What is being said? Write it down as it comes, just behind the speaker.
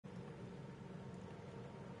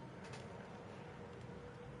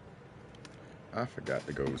I forgot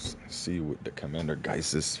to go see what the Commander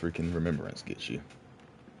Geist's freaking remembrance gets you.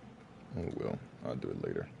 Oh well, I'll do it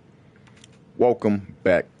later. Welcome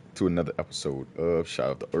back to another episode of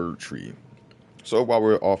Shadow of the Erdtree. So while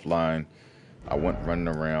we're offline, I went running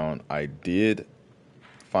around. I did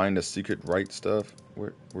find the secret right stuff.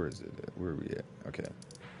 Where is it? Where are we at? Okay.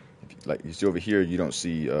 Like you see over here, you don't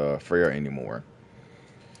see Freya anymore.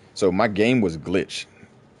 So my game was glitched.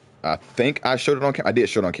 I think I showed it on camera. I did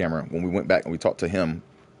show it on camera when we went back and we talked to him.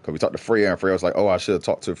 Because we talked to Freya, and Freya was like, oh, I should have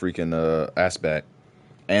talked to freaking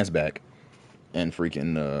Ansback, and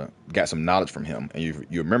freaking got some knowledge from him. And you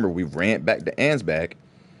remember we ran back to Ansback,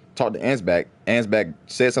 talked to Ansback. Ansback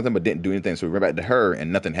said something but didn't do anything. So we ran back to her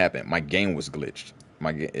and nothing happened. My game was glitched.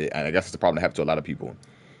 I guess it's a problem that happens to a lot of people.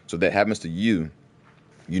 So that happens to you.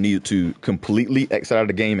 You need to completely exit out of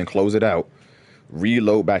the game and close it out,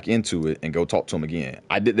 reload back into it, and go talk to him again.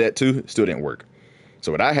 I did that too. Still didn't work.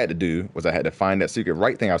 So what I had to do was I had to find that secret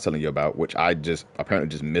right thing I was telling you about, which I just apparently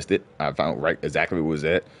just missed it. I found right exactly what it was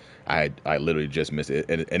at. I literally just missed it,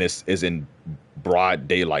 and it's in broad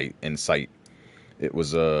daylight in sight. It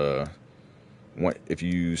was if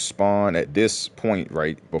you spawn at this point,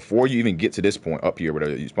 right before you even get to this point up here,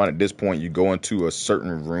 whatever you spawn at this point, you go into a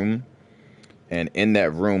certain room, and in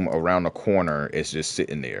that room around the corner, it's just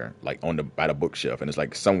sitting there like by the bookshelf, and it's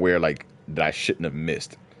like somewhere like that I shouldn't have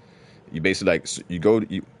missed. You basically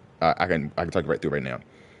I can talk right through right now.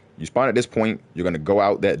 You spawn at this point, you're gonna go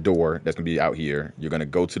out that door that's gonna be out here. You're gonna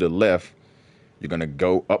go to the left. You're gonna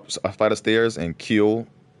go up a flight of stairs and kill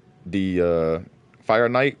the Fire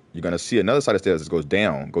Knight. You're gonna see another side of stairs that goes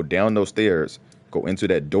down. Go down those stairs. Go into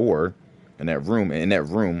that door in that room. And in that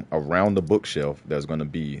room, around the bookshelf, there's gonna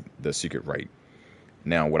be the secret right.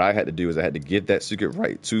 Now, what I had to do is I had to give that secret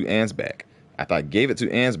right to Ansback. After I gave it to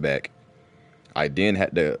Ansback, I then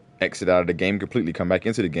had to exit out of the game completely, come back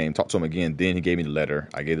into the game, talk to him again. Then he gave me the letter.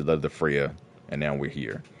 I gave the letter to Freya, and now we're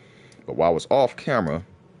here. But while I was off camera,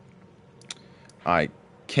 I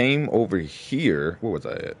came over here. Where was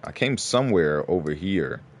I at? I came somewhere over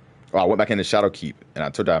here. Oh, I went back into Shadow Keep, and I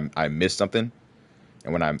told you I missed something.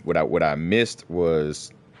 And what I missed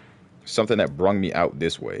was something that brung me out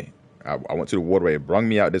this way. I went to the waterway. It brung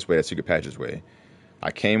me out this way, that secret passageway.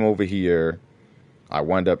 I came over here. I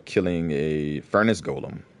wound up killing a furnace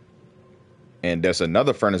golem. And there's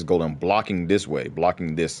another furnace golem blocking this way,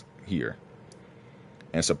 blocking this here.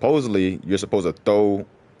 And supposedly, you're supposed to throw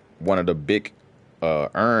one of the big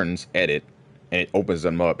urns at it, and it opens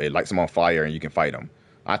them up. It lights them on fire, and you can fight them.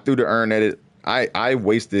 I threw the urn at it. I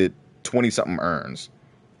wasted 20-something urns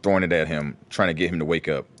throwing it at him, trying to get him to wake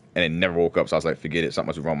up. And it never woke up, so I was like, forget it. Something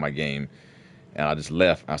was wrong with my game. And I just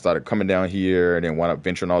left. I started coming down here, and then wound up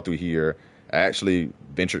venturing all through here. I actually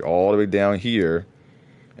ventured all the way down here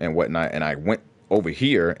and whatnot, and I went over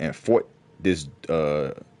here and fought this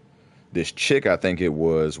chick, I think it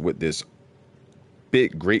was, with this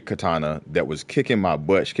big great katana that was kicking my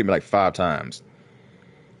butt. She kicked me like 5 times.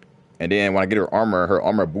 And then when I get her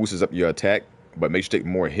armor boosts up your attack, but makes you take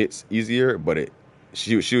more hits easier. But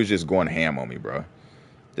she was just going ham on me, bro.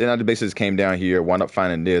 Then I basically just came down here, wound up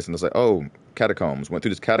finding this, and I was like, oh, catacombs. Went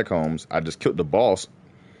through this catacombs. I just killed the boss.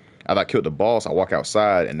 After I killed the boss, I walk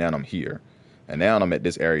outside, and now I'm here. And now I'm at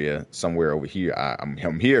this area somewhere over here.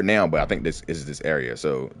 I'm here now, but I think this is this area.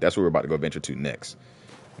 So that's where we're about to go venture to next.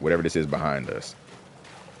 Whatever this is behind us.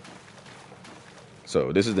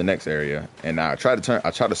 So this is the next area. And now I try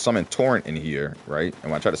to summon Torrent in here, right?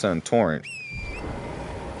 And when I try to summon Torrent,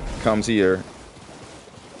 comes here.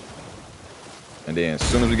 And then as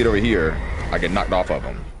soon as we get over here, I get knocked off of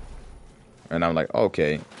him. And I'm like,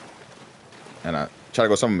 okay. And I try to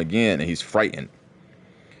go summon him again, and he's frightened.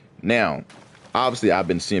 Now, obviously, I've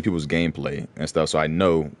been seeing people's gameplay and stuff, so I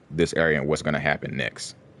know this area and what's going to happen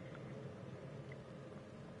next.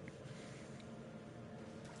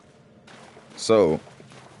 So,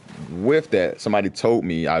 with that, somebody told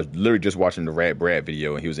me, I was literally just watching the Rad Brad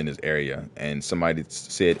video, and he was in this area, and somebody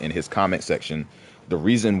said in his comment section, the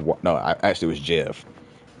reason why, no, actually it was Jeff.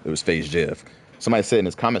 It was Phase Jeff. Somebody said in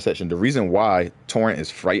his comment section, the reason why Torrent is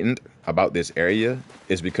frightened about this area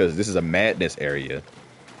is because this is a madness area.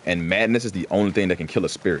 And madness is the only thing that can kill a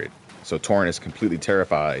spirit. So Torrent is completely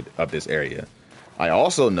terrified of this area. I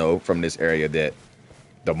also know from this area that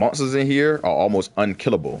the monsters in here are almost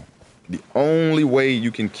unkillable. The only way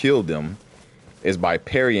you can kill them is by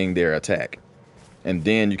parrying their attack. And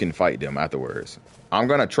then you can fight them afterwards. I'm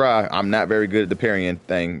going to try. I'm not very good at the parrying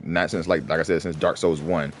thing. Not since, like I said, since Dark Souls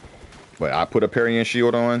 1. But I put a parrying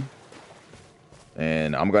shield on.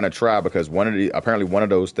 And I'm going to try because apparently one of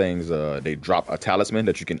those things, they drop a talisman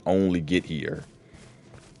that you can only get here.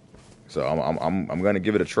 So I'm gonna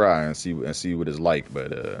give it a try and see what it's like.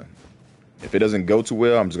 But if it doesn't go too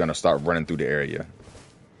well, I'm just gonna start running through the area.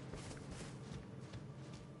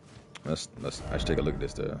 Let's take a look at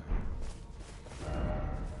this.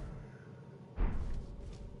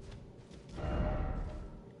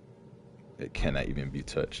 It cannot even be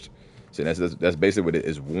touched. So that's basically what it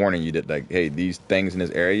is, warning you that, like, hey, these things in this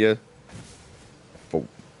area, for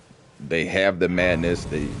they have the madness.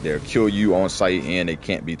 They'll kill you on sight and they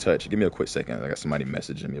can't be touched. Give me a quick second. I got somebody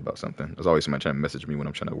messaging me about something. There's always somebody trying to message me when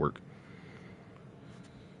I'm trying to work.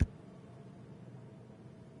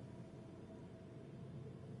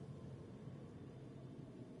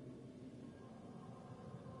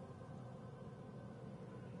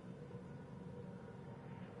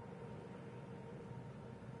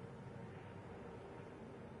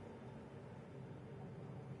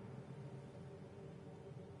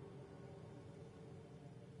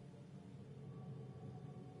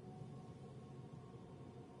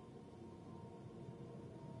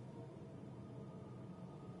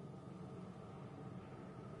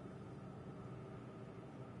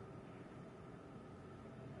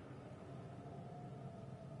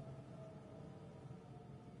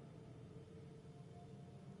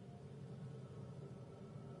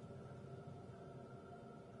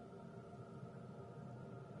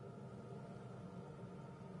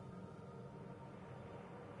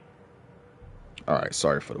 All right,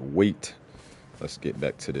 sorry for the wait. Let's get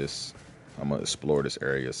back to this. I'm gonna explore this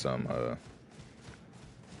area some.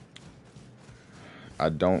 I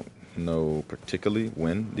don't know particularly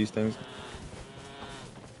when these things.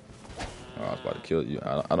 Oh, I was about to kill you.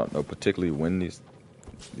 I don't know particularly when these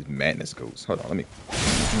madness goes. Hold on, let me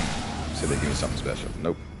see if they give me something special.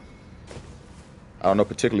 Nope. I don't know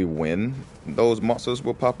particularly when those monsters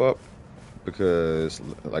will pop up because,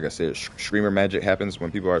 like I said, streamer magic happens when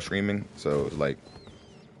people are streaming. So it's like,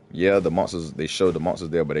 yeah, the monsters, they showed the monsters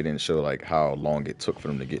there, but they didn't show like how long it took for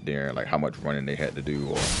them to get there and like how much running they had to do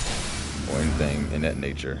or anything in that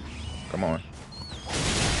nature. Come on.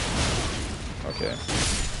 Okay.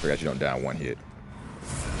 Forgot you don't die in one hit.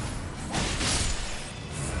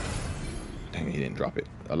 Dang it, he didn't drop it.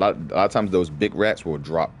 A lot of times those big rats will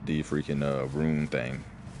drop the freaking rune thing.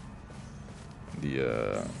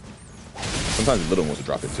 Sometimes the little ones will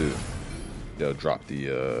drop it too. They'll drop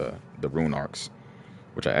the rune arcs,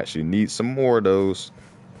 which I actually need some more of those.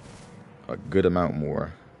 A good amount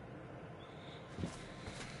more.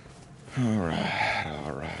 Alright.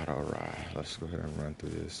 Let's go ahead and run through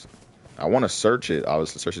this. I want to search it. I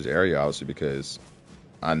was search this area obviously because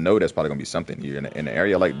I know there's probably gonna be something here in an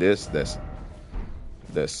area like this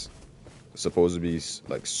that's supposed to be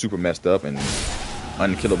like super messed up and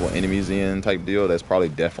unkillable enemies in type deal. That's probably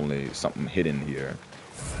definitely something hidden here,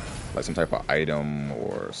 like some type of item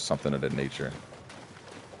or something of that nature.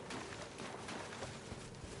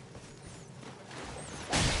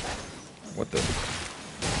 What the?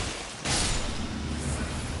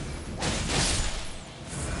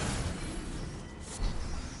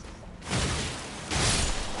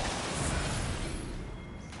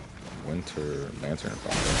 Winter lantern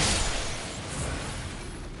fire.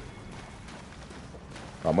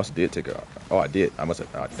 I must did take a. Oh, I did. I did take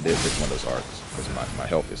one of those arcs because my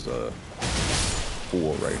health is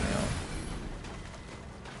full right now.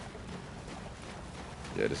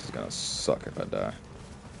 Yeah, this is gonna suck if I die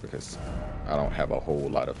because I don't have a whole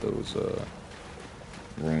lot of those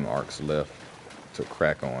rune arcs left to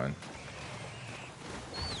crack on.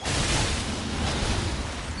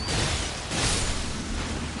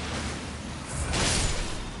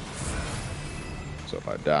 So if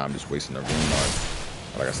I die, I'm just wasting a rune arc.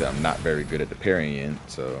 Like I said, I'm not very good at the parrying,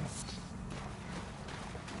 so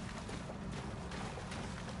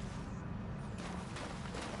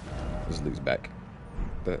this leads back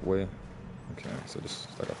that way. Okay, so this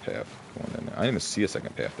is like a path going in there. I didn't even see a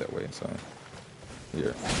second path that way, so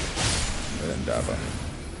here. I didn't die by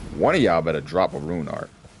me. One of y'all better drop a rune arc.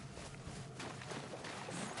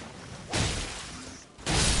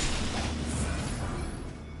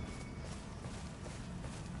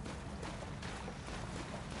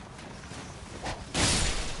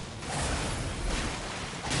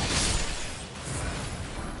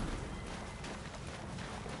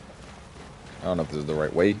 I don't know if this is the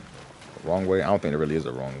right way, the wrong way. I don't think there really is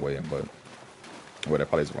a wrong way, but well, that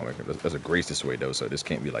probably is the wrong way. There's a grace this way though, so this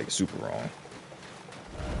can't be like super wrong.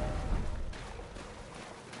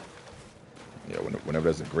 Yeah, whenever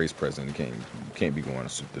there's a grace present, you can't be going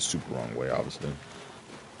the super wrong way, obviously.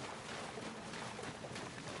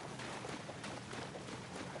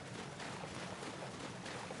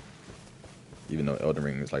 Even though Elden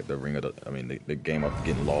Ring is like the ring of the, I mean, the game of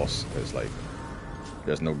getting lost. It's like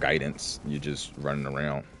There's no guidance. You're just running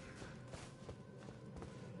around.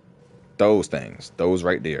 Those things. Those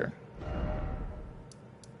right there.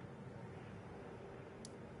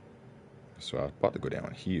 So I was about to go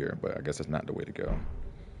down here, but I guess that's not the way to go.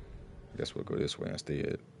 I guess we'll go this way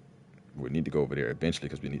instead. We need to go over there eventually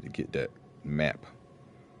because we need to get that map.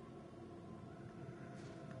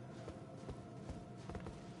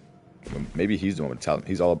 Maybe he's the one with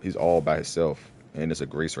talisman. He's all by himself, and it's a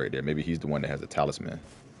grace right there. Maybe he's the one that has a talisman.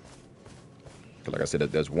 Like I said,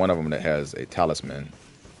 there's one of them that has a talisman.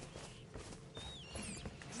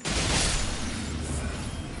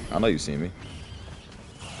 I know you see me.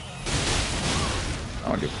 I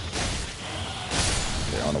don't give.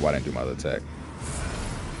 Yeah, I don't know why I didn't do my other attack.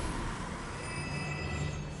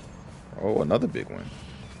 Oh, another big one.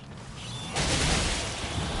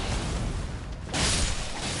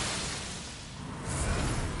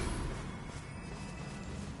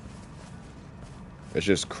 It's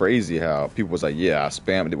just crazy how people was like, yeah, I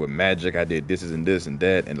spammed it with magic, I did this and this and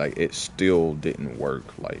that, and like it still didn't work.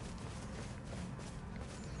 Like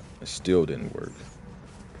it still didn't work.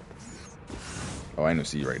 Oh, I ain't gonna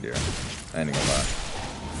see you right there. I ain't gonna lie.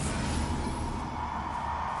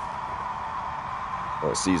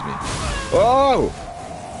 Oh, it sees me. Oh!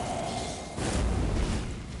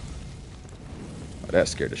 Oh, that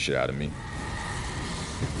scared the shit out of me.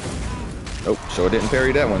 Nope, sure didn't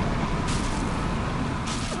parry that one.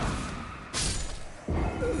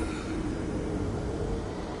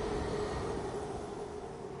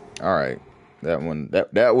 All right, that one,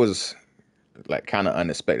 that was like kind of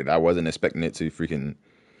unexpected. I wasn't expecting it to freaking,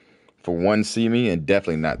 for one, see me, and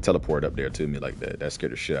definitely not teleport up there to me like that. That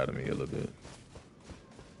scared the shit out of me a little bit.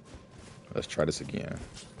 Let's try this again.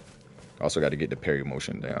 Also got to get the parry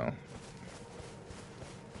motion down.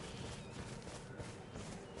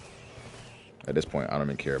 At this point, I don't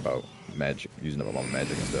even care about magic, using up all my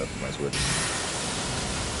magic and stuff. Might switch.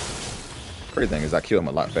 Crazy thing is I kill him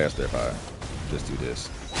a lot faster if I just do this.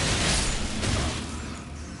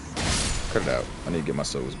 Cut it out. I need to get my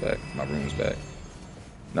souls back, my runes back.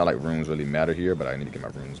 Not like runes really matter here, but I need to get my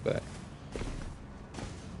runes back.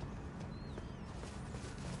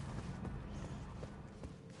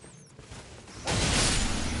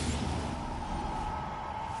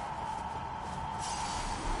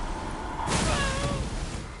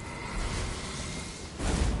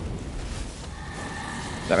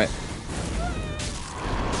 Damn it.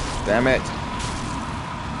 Damn it.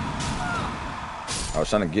 I was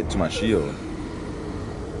trying to get to my shield.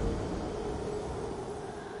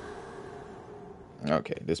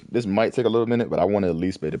 Okay, this might take a little minute, but I want to at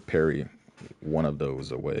least be able to parry one of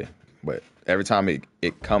those away. But every time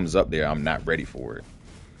it comes up there, I'm not ready for it.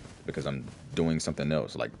 Because I'm doing something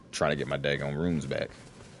else, like trying to get my daggone runes back.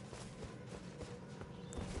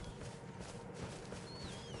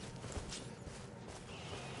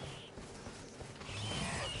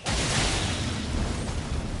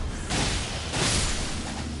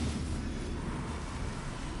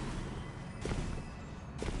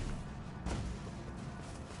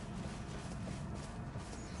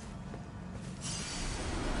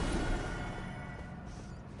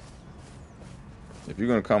 If you're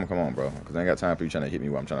gonna come on, bro. Because I ain't got time for you trying to hit me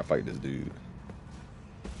while I'm trying to fight this dude.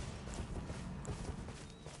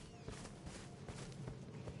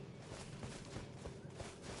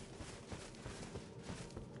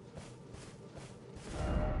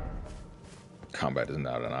 Combat is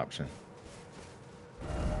not an option.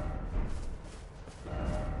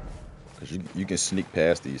 Because you can sneak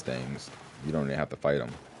past these things. You don't even have to fight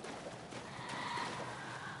them.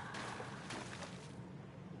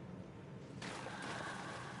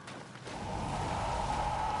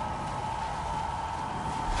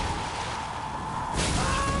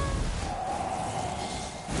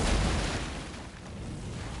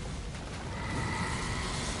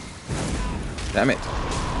 Damn it.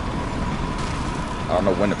 I don't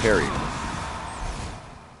know when to parry.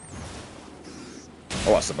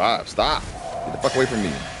 Oh, I survived. Stop. Get the fuck away from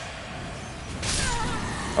me.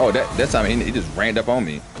 Oh, that time he just ran up on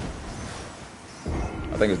me.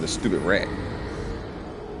 I think it was the stupid rat.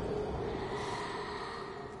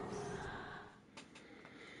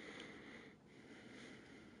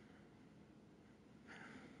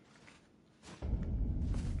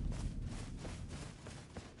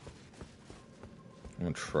 I'm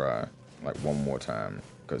gonna try like one more time.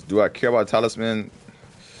 Because do I care about talisman?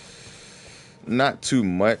 Not too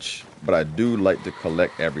much, but I do like to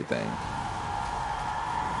collect everything.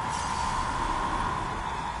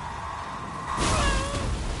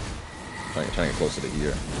 Trying to get closer to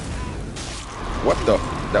here. What the?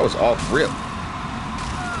 That was off rip.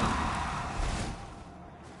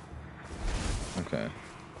 Okay.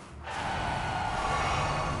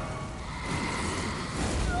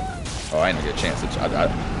 Oh, I didn't get a chance to.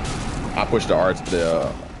 I pushed the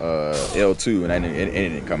L2 and it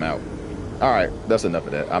didn't come out. All right, that's enough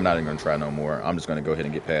of that. I'm not even gonna try no more. I'm just gonna go ahead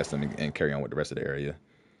and get past them and carry on with the rest of the area.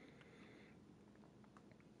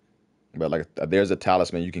 But like, there's a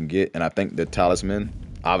talisman you can get, and I think the talisman.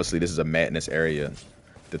 Obviously, this is a madness area.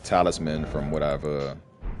 The talisman, from what I've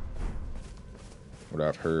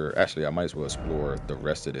heard. Actually, I might as well explore the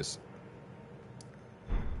rest of this,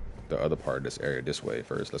 the other part of this area this way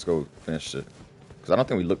first. Let's go finish it, because I don't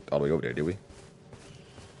think we looked all the way over there, did we?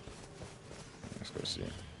 Let's go see.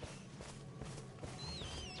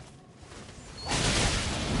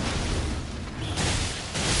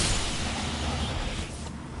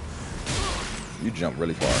 You jump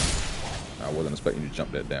really far. I wasn't expecting you to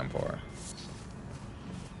jump that damn far.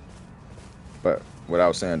 But what I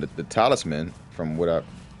was saying, the talisman, from what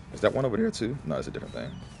is that one over there too? No, it's a different thing.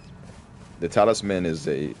 The talisman is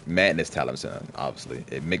a madness talisman, obviously.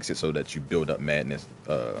 It makes it so that you build up madness,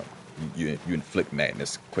 you inflict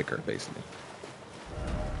madness quicker, basically.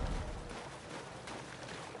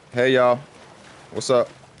 Hey, y'all. What's up?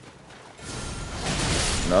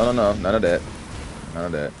 No, none of that. None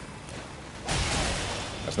of that.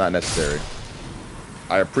 That's not necessary.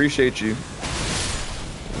 I appreciate you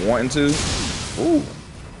wanting to. Ooh.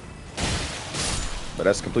 But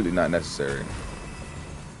that's completely not necessary.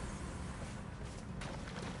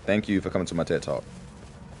 Thank you for coming to my TED Talk.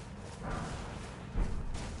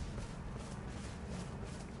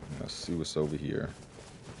 Let's see what's over here.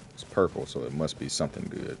 It's purple, so it must be something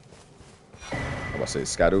good. How about I say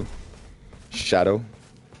Shadow? Shadow?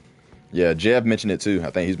 Yeah, Jeb mentioned it too. I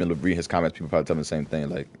think he's been reading his comments. People probably tell him the same thing.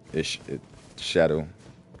 Like, it's Shadow.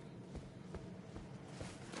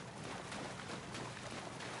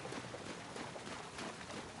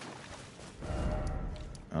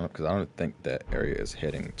 Because I don't think that area is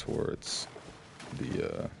heading towards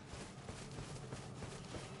the.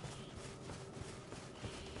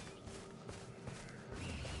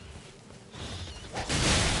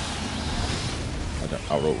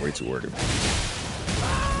 I wrote way too early.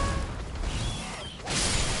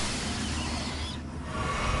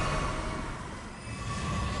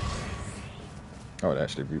 Oh, it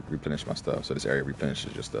actually replenished my stuff. So this area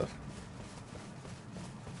replenishes your stuff.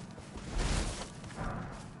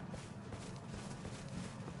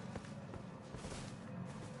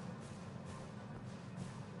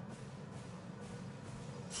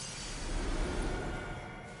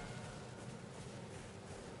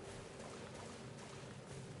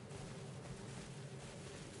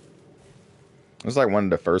 It's like one of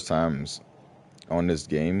the first times on this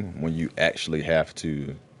game when you actually have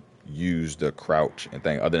to use the crouch and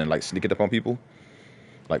thing, other than like sneaking up on people.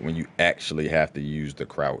 Like when you actually have to use the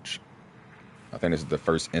crouch. I think this is the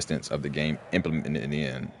first instance of the game implementing it in the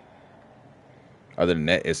end. Other than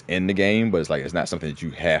that, it's in the game, but it's like it's not something that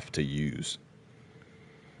you have to use.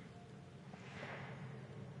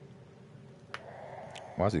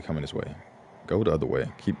 Why is he coming this way? Go the other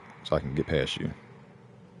way. Keep so I can get past you.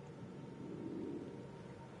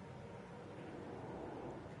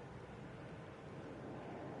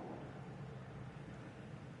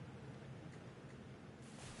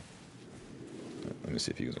 Let me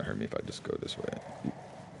see if he gonna hurt me if I just go this way.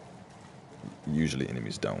 Usually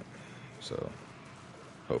enemies don't, so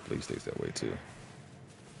hopefully he stays that way too.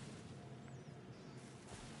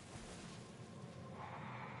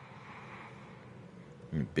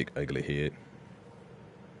 Big ugly head.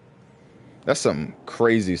 That's some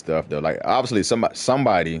crazy stuff though. Like obviously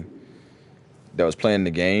somebody that was playing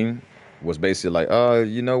the game was basically like,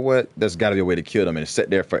 you know what? There's got to be a way to kill them, and it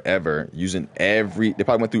sat there forever using they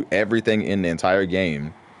probably went through everything in the entire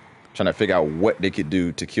game, trying to figure out what they could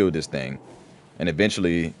do to kill this thing, and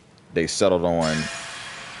eventually they settled on,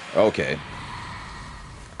 okay.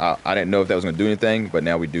 I didn't know if that was going to do anything, but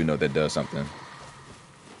now we do know that does something.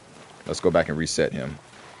 Let's go back and reset him.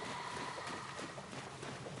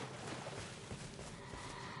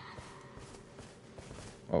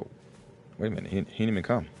 Oh, wait a minute. He didn't even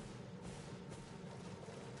come.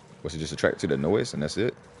 Was he just attracted to the noise and that's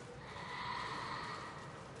it?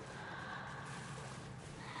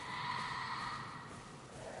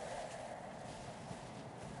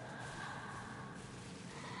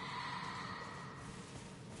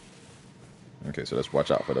 Okay, so let's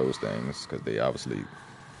watch out for those things because they obviously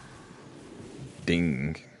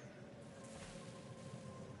ding.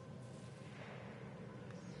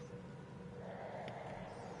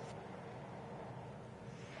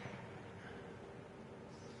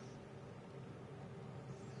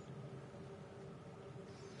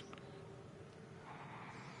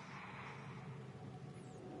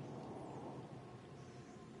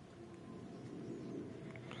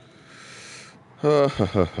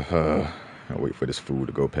 I'll wait for this fool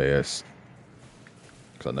to go past.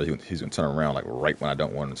 Cause I know he's gonna turn around like right when I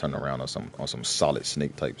don't want him to turn around on some solid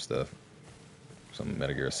snake type stuff. Some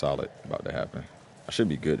Metal Gear Solid about to happen. I should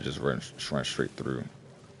be good to just run straight through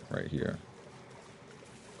right here.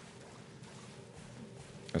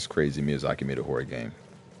 That's crazy. Miyazaki made a horror game.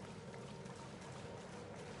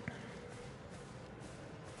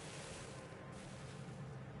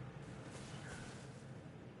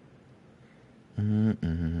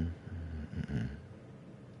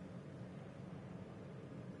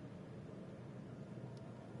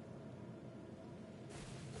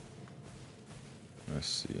 Let's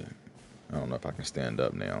see. I don't know if I can stand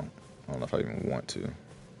up now. I don't know if I even want to.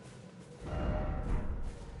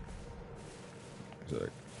 Is there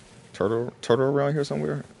a turtle around here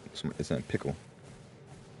somewhere? It's in pickle.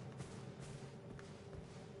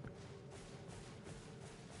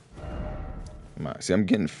 See, I'm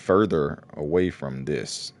getting further away from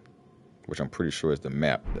this, which I'm pretty sure is the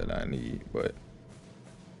map that I need, but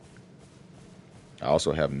I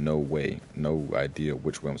also have no idea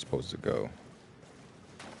which way I'm supposed to go.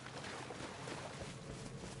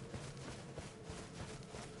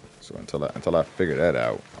 So until I figure that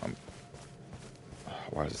out,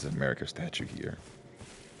 why is this American statue here?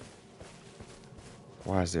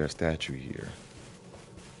 Why is there a statue here?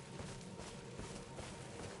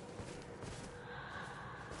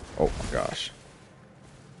 Oh my gosh.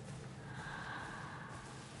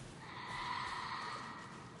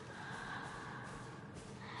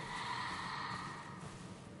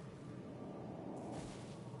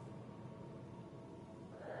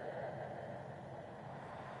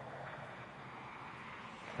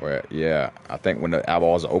 Well, yeah, I think when the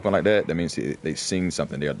eyeballs are open like that, that means they seen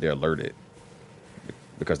something. They're alerted,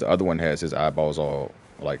 because the other one has his eyeballs all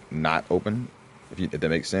like not open. If that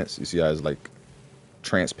makes sense, you see how it's like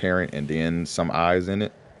transparent and then some eyes in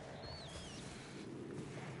it.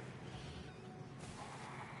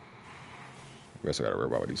 We also gotta worry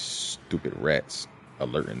about these stupid rats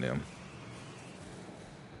alerting them.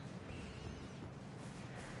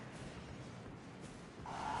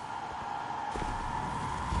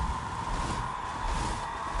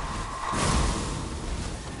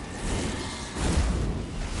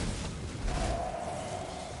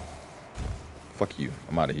 Fuck you.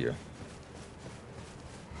 I'm out of here.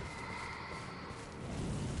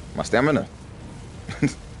 My stamina.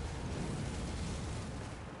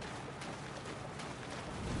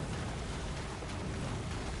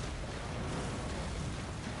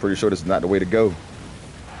 Pretty sure this is not the way to go.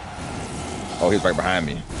 Oh, he's right behind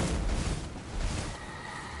me.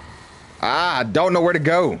 I don't know where to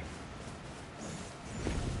go.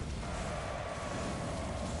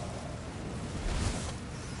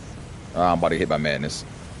 I'm about to get hit by madness.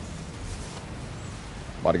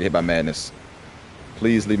 About to get hit by madness.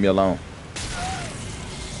 Please leave me alone.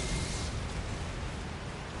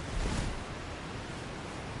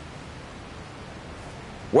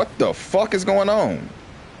 What the fuck is going on?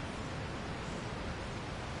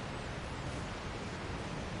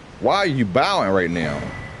 Why are you bowing right now?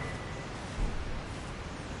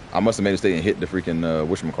 I must have made a mistake and hit the freaking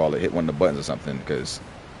whatchamacallit, hit one of the buttons or something, because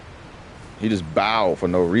he just bowed for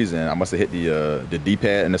no reason. I must have hit the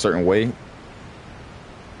D-pad in a certain way.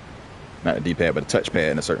 Not the D-pad, but the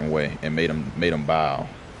touchpad in a certain way, and made him bow.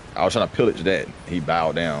 I was trying to pillage that. He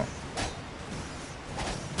bowed down.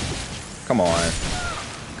 Come on.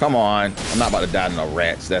 Come on. I'm not about to die to no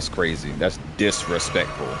rats. That's crazy. That's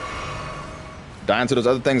disrespectful. Dying to those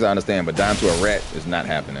other things I understand, but dying to a rat is not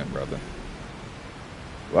happening, brother.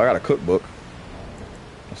 Well, I got a cookbook.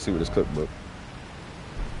 Let's see what this cookbook.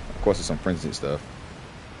 Of course, there's some frenzy stuff.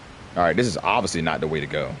 All right, this is obviously not the way to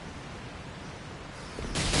go.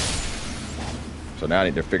 So now I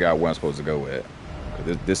need to figure out where I'm supposed to go with.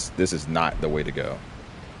 This is not the way to go.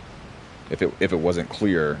 If it wasn't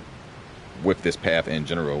clear with this path in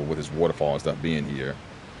general, with this waterfall and stuff being here.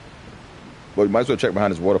 But we might as well check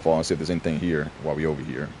behind this waterfall and see if there's anything here while we over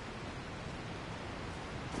here.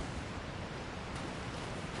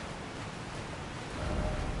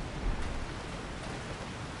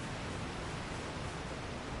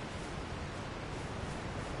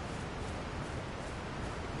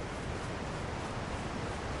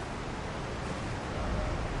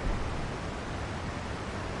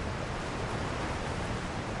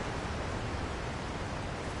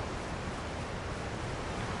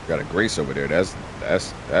 Got a grace over there. That's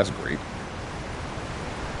great.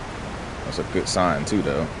 That's a good sign too,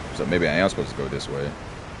 though. So maybe I am supposed to go this way.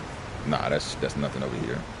 Nah, that's nothing over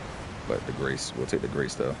here. But the grace, we'll take the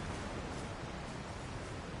grace though.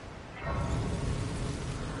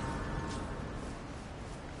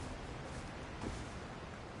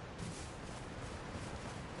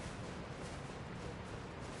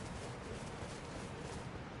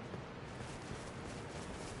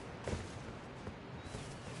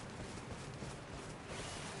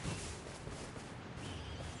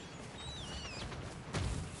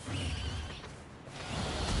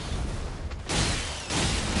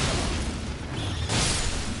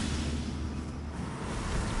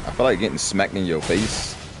 I feel like getting smacked in your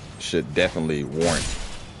face should definitely warrant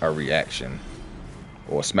a reaction.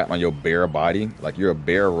 Or smack on your bare body. Like you're a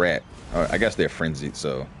bare rat. I guess they're frenzied,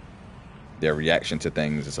 so their reaction to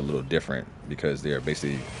things is a little different because they're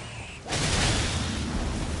basically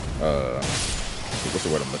what's the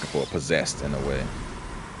word I'm looking for? Possessed in a way.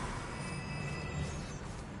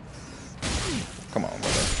 Come on,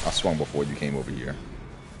 brother. I swung before you came over here.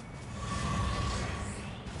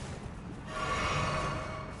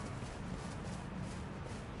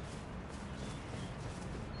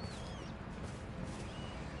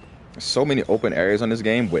 So many open areas on this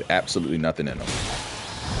game with absolutely nothing in them.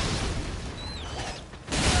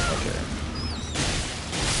 Okay.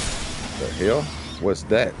 The hell? What's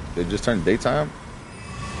that? Did it just turn daytime?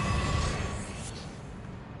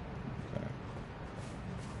 Okay.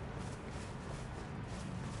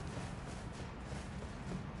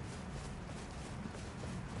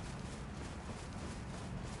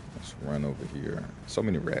 Let's run over here. So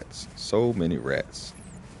many rats. So many rats.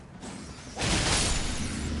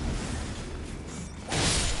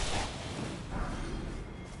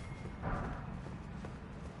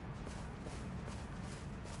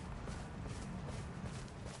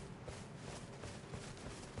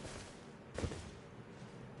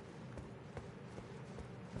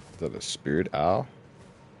 Is that a spirit owl?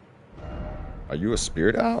 Are you a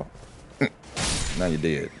spirit owl? Now you're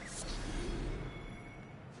dead.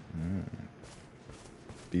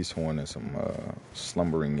 Beast horn and some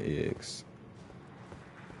slumbering eggs.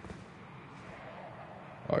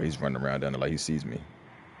 Oh, he's running around down there like he sees me.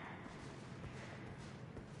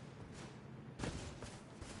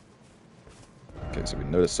 Okay, so we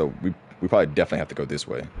noticed. So we probably definitely have to go this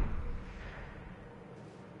way.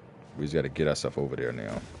 We just got to get ourselves over there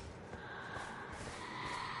now.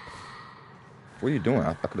 What are you doing?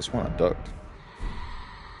 I could have sworn I ducked.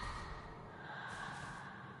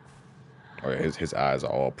 Oh, yeah, his eyes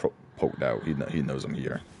are all poked out. He knows I'm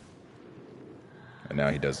here. And now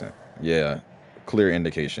he doesn't. Yeah, clear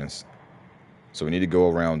indications. So we need to go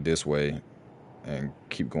around this way and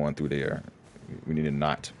keep going through there. We need to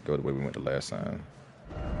not go the way we went the last time.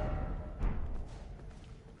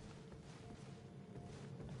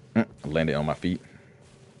 I landed on my feet.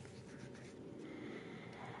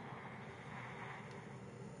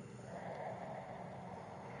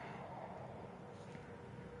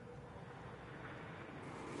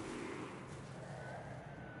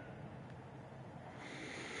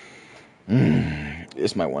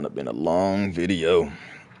 This might wind up being a long video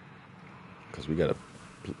because we gotta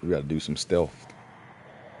do some stealth,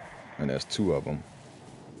 and there's two of them.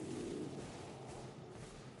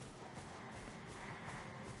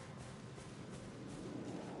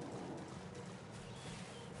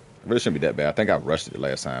 It really shouldn't be that bad. I think I rushed it the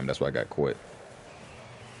last time. That's why I got caught.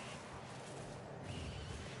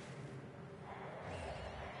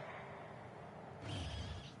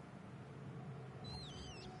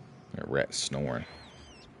 That rat's snoring.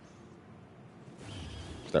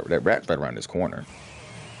 That rat's right around this corner.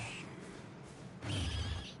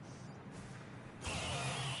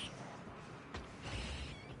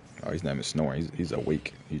 Oh, he's not even snoring. He's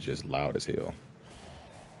awake. He's just loud as hell.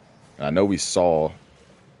 And I know we saw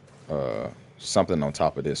something on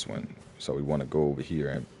top of this one, so we want to go over here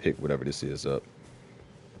and pick whatever this is up.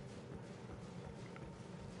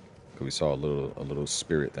 Cause we saw a little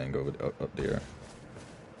spirit thing up there.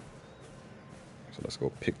 So let's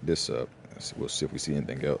go pick this up. We'll see if we see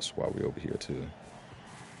anything else while we're over here too.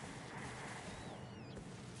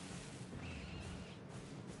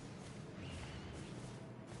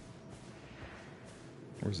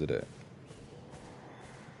 Where's it at?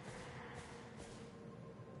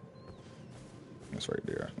 That's right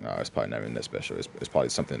there. No, it's probably not even that special. It's probably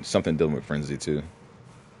something dealing with frenzy too.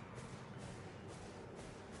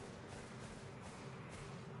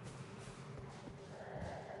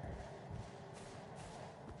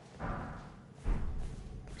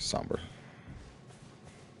 Somber.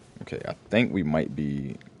 Okay, I think we might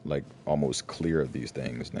be like almost clear of these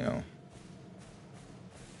things now.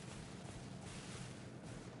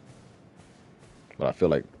 But I feel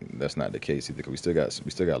like that's not the case either, because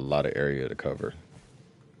we still got a lot of area to cover.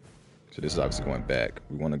 So this is obviously going back.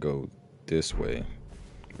 We want to go this way,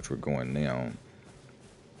 which we're going now.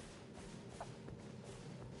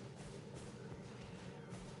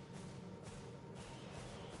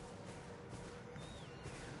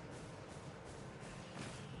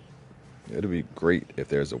 It'd be great if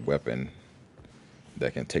there's a weapon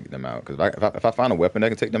that can take them out. Because if I find a weapon that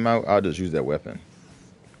can take them out, I'll just use that weapon.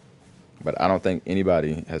 But I don't think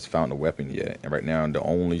anybody has found a weapon yet. And right now, the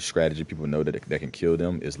only strategy people know that can kill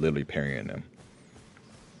them is literally parrying them.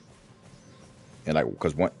 And like,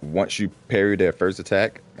 because once you parry their first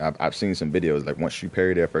attack, I've seen some videos like once you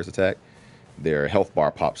parry their first attack, their health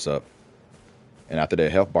bar pops up, and after their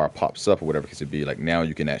health bar pops up or whatever it could be, like now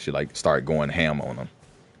you can actually like start going ham on them.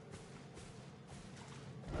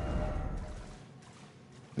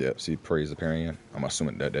 Yep. See, praise the parrying. I'm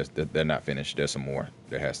assuming that they're not finished. There's some more.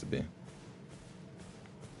 There has to be. I'm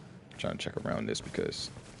trying to check around this because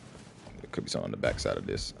there could be something on the back side of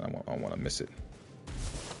this. I don't want to miss it.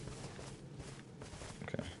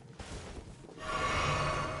 Okay.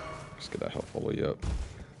 Let's get that health all the way up.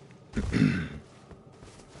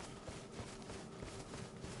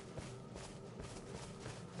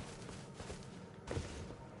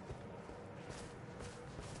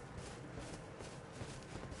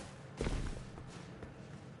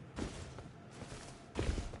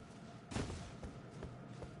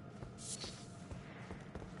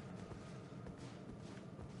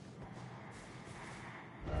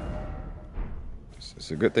 It's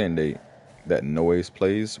a good thing that noise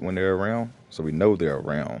plays when they're around, so we know they're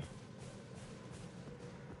around.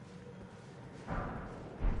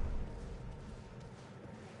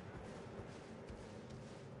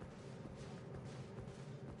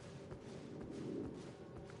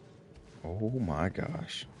 Oh my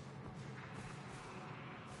gosh.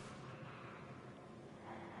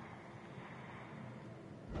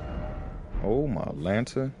 Oh my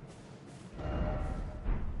Lanta.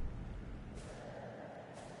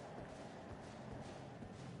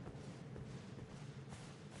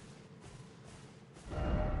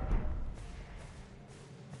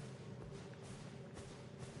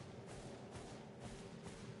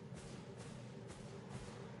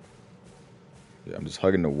 Yeah, I'm just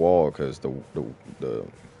hugging the wall because the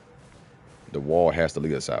wall has to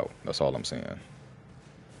lead us out. That's all I'm saying.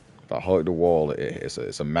 If I hug the wall,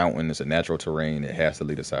 it's a mountain. It's a natural terrain. It has to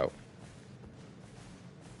lead us out.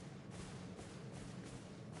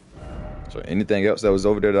 So anything else that was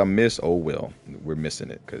over there that I missed, oh well, we're missing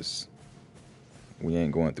it because we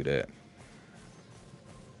ain't going through that.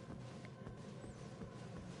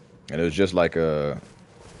 And it was just like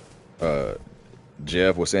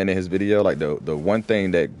Jeff was saying in his video, like the one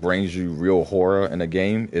thing that brings you real horror in a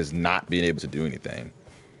game is not being able to do anything.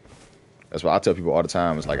 That's what I tell people all the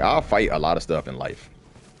time. It's like I'll fight a lot of stuff in life,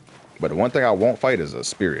 but the one thing I won't fight is a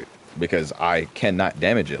spirit because I cannot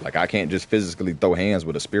damage it. Like I can't just physically throw hands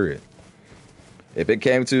with a spirit. If it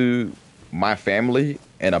came to my family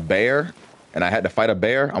and a bear, and I had to fight a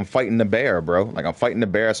bear, I'm fighting the bear, bro. Like I'm fighting the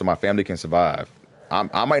bear so my family can survive.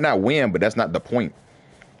 I might not win, but that's not the point.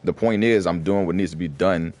 The point is I'm doing what needs to be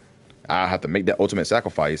done. I have to make that ultimate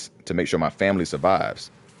sacrifice to make sure my family survives.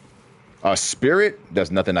 A spirit, there's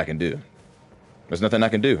nothing I can do. There's nothing I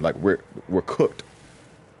can do. Like we're cooked.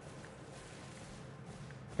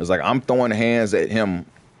 It's like I'm throwing hands at him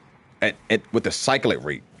with the cyclic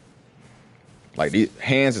rate. Like these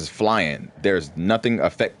hands is flying. There's nothing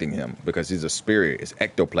affecting him because he's a spirit. It's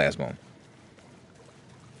ectoplasm.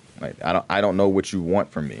 Like I don't know what you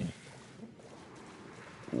want from me.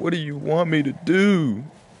 What do you want me to do?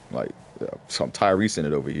 Like so I'm Tyreseing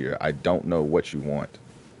it over here. I don't know what you want.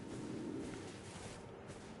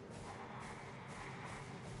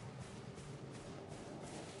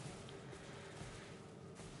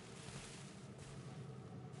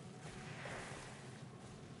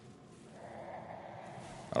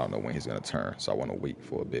 I don't know when he's gonna turn, so I want to wait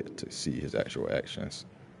for a bit to see his actual actions.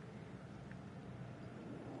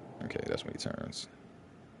 Okay, that's when he turns.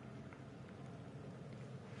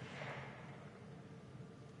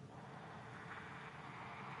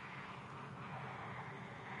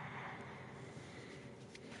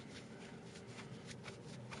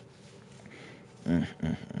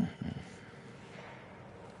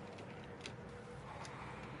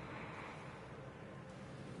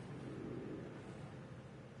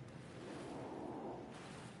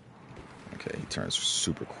 Okay, he turns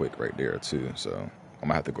super quick right there too, so I'm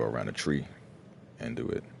gonna have to go around the tree and do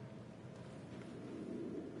it.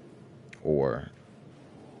 Or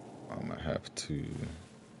I'm gonna have to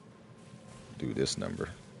do this number.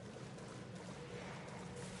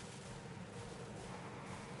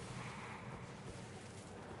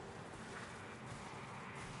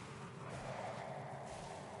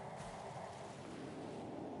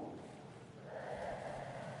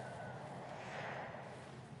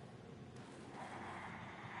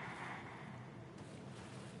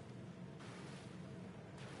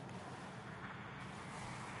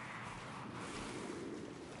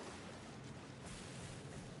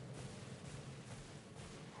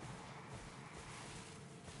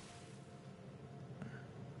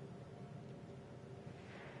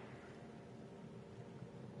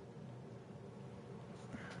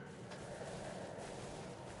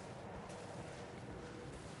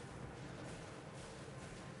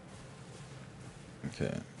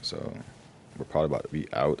 Okay, so we're probably about to be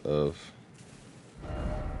out of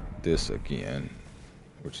this again,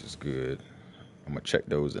 which is good. I'm gonna check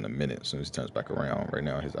those in a minute as soon as he turns back around. Right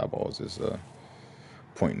now his eyeballs is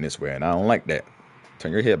pointing this way, and I don't like that.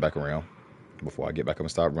 Turn your head back around before I get back up and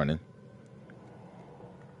start running.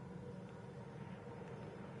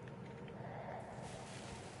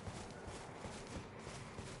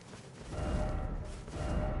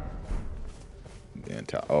 Then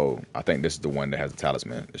oh, I think this is the one that has the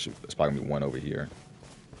talisman. It's probably gonna be one over here.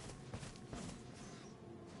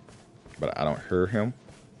 But I don't hear him,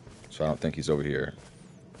 so I don't think he's over here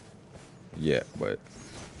yet, but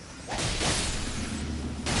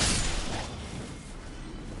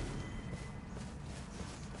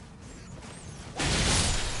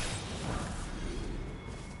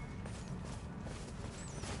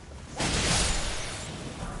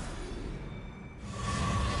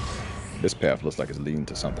this path looks like it's leading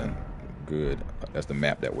to something good. That's the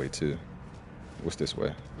map that way too. What's this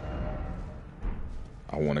way?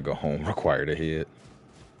 I want to go home. Required ahead.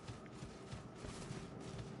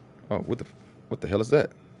 Oh, what the hell is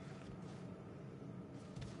that?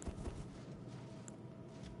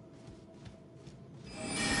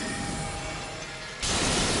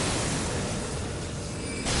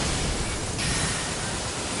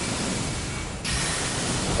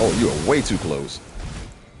 Oh, you are way too close.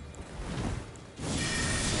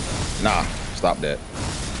 Nah, stop that.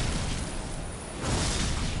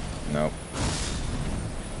 No.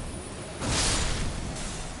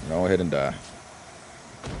 Go ahead and die.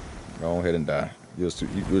 Go ahead and die. You was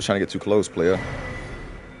trying to get too close, player.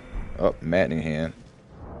 Oh, maddening hand.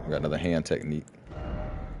 We got another hand technique.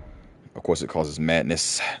 Of course, it causes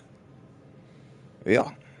madness.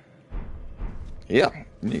 Yeah. Yeah.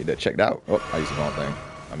 You need that checked out. Oh, I used the wrong thing.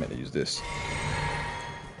 I meant to use this.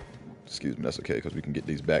 Excuse me, that's okay, because we can get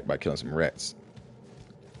these back by killing some rats.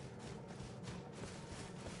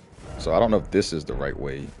 So I don't know if this is the right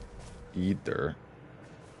way either.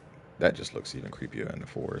 That just looks even creepier in the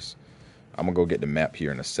forest. I'm gonna go get the map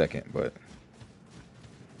here in a second, but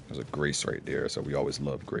there's a grace right there, so we always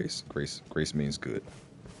love grace. Grace means good.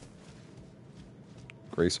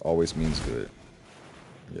 Grace always means good.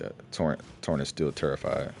 Yeah, Torrent is still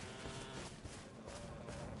terrified.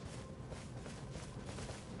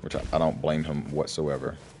 Which I don't blame him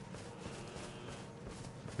whatsoever.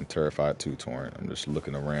 I'm terrified too, Torrent. I'm just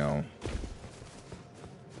looking around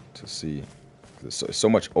to see. It's so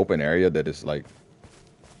much open area that it's like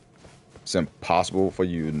it's impossible for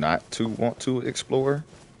you not to want to explore.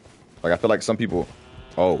 Like I feel like some people,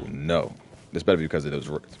 oh no, this better be because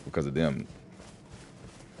of them.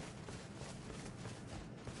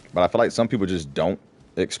 But I feel like some people just don't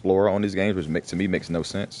explore on these games, which to me makes no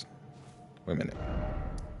sense. Wait a minute.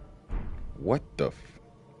 What the?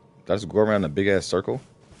 Did I just go around a big ass circle?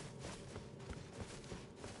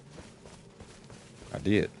 I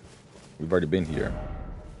did. We've already been here.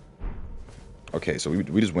 Okay, so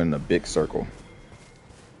we just went in a big circle.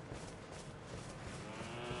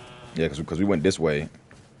 Yeah, because we went this way,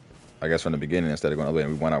 I guess from the beginning instead of going the other way,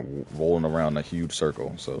 and we went out rolling around a huge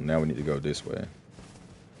circle. So now we need to go this way.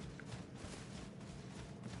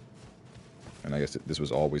 And I guess this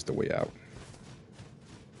was always the way out.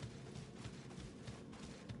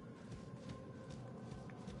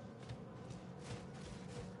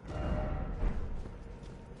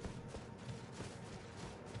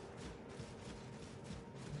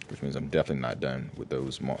 Which means I'm definitely not done with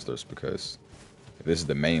those monsters, because if this is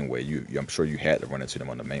the main way, I'm sure you had to run into them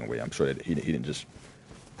on the main way. I'm sure that he didn't just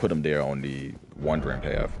put them there on the wandering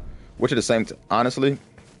path. Which at the same time, honestly,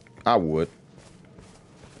 I would.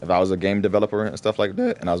 If I was a game developer and stuff like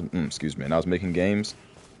that, and I was, and I was making games,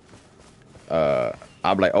 I'd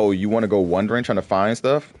be like, oh, you want to go wandering, trying to find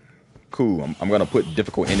stuff? Cool, I'm going to put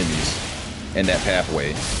difficult enemies in that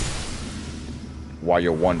pathway while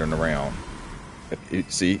you're wandering around.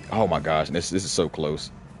 See, oh my gosh, this is so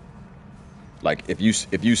close. Like if you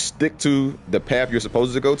stick to the path you're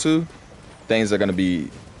supposed to go to, things are gonna be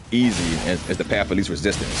easy and it's the path of least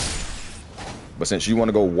resistance. But since you want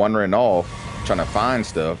to go wandering off, trying to find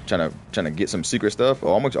stuff, trying to get some secret stuff,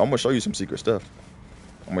 I'm gonna show you some secret stuff.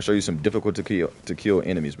 I'm gonna show you some difficult to kill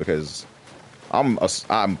enemies, because I'm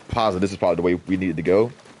positive this is probably the way we needed to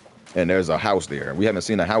go. And there's a house there. We haven't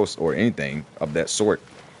seen a house or anything of that sort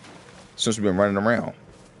since we've been running around.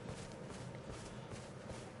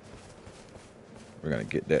 We're gonna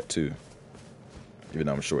get that too, even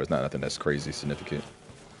though I'm sure it's not nothing that's crazy significant.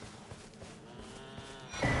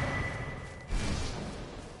 We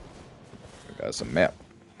got some map.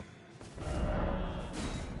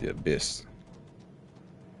 The Abyss.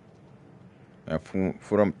 And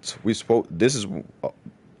for them, we spoke. This is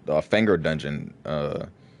the Fanger dungeon, and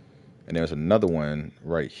there's another one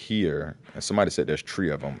right here. And somebody said there's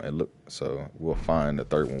 3 of them. And look, so we'll find the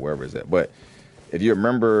 3rd one wherever it's at. But if you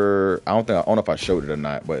remember, I don't know if I showed it or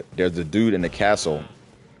not. But there's the dude in the castle.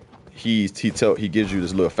 He gives you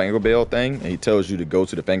this little Fanger bell thing, and he tells you to go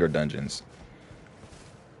to the Fanger dungeons.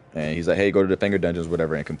 And he's like, hey, go to the Fanger dungeons,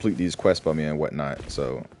 whatever, and complete these quests for me and whatnot.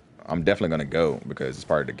 So I'm definitely gonna go because it's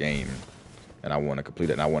part of the game. And I want to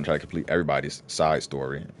complete it, and I want to try to complete everybody's side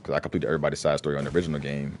story, because I completed everybody's side story on the original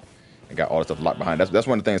game and got all the stuff locked behind. That's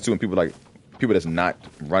one of the things too. When people that's not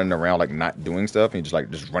running around like not doing stuff, and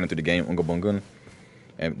just running through the game unga bunga,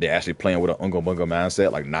 and they're actually playing with an unga bunga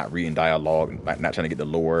mindset, like not reading dialogue, not trying to get the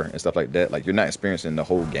lore and stuff like that. Like you're not experiencing the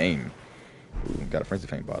whole game. Ooh, got a frenzy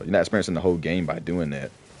paint bottle. You're not experiencing the whole game by doing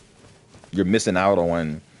that. You're missing out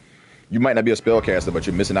on. You might not be a spellcaster, but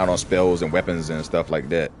you're missing out on spells and weapons and stuff like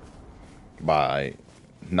that by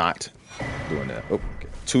not doing that. Oh, okay.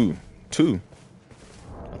 Two.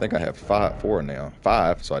 I think I have 4 now.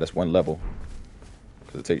 5, so that's 1 level.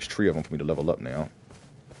 Because it takes 3 of them for me to level up now.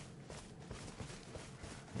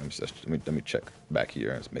 Let me check back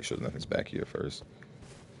here and make sure nothing's back here first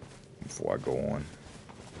before I go on.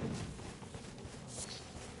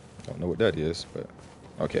 Don't know what that is, but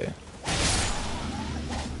okay.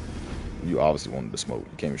 You obviously wanted to smoke.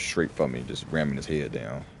 You came straight for me, just ramming his head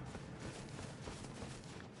down.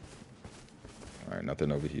 Alright,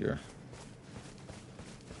 nothing over here.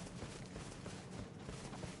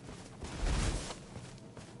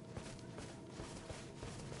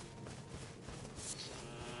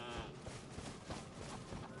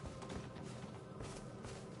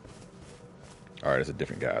 Alright, it's a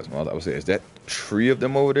different guys. Well, I would say, is that 3 of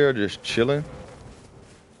them over there just chilling?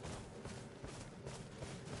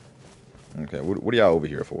 Okay, what are y'all over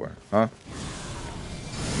here for? Huh?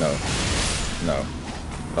 No.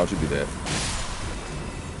 Don't you do that.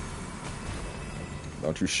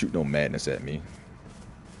 Don't you shoot no madness at me.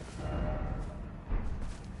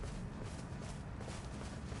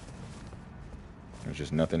 There's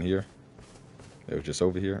just nothing here. It was just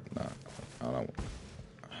over here. Nah, I don't.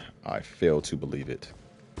 I fail to believe it.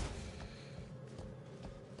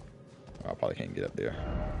 I probably can't get up there.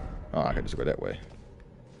 Oh, I can just go that way.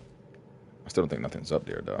 I still don't think nothing's up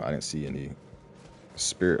there though. I didn't see any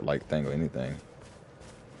spirit-like thing or anything.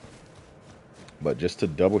 But just to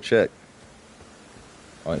double check.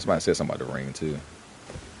 Oh, somebody said something about the ring too.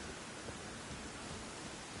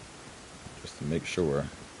 Just to make sure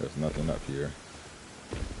there's nothing up here.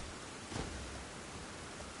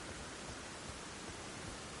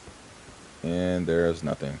 And there's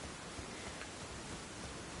nothing.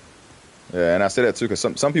 Yeah, and I say that too because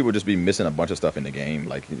some people just be missing a bunch of stuff in the game.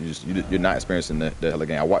 Like you're not experiencing the hell of the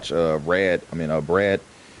game. I watched Brad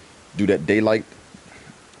do that daylight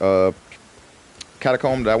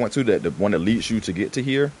catacomb that I went to, the one that leads you to get to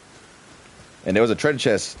here. And there was a treasure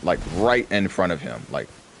chest like right in front of him. Like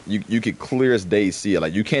you could clear as day see it.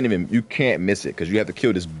 Like you can't miss it because you have to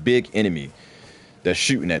kill this big enemy that's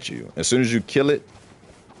shooting at you. As soon as you kill it,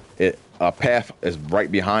 a path is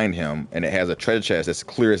right behind him, and it has a treasure chest that's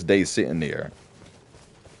clear as day sitting there.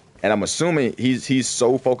 And I'm assuming he's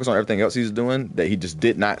so focused on everything else he's doing that he just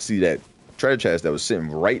did not see that treasure chest that was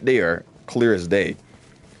sitting right there, clear as day,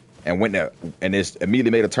 and went there and just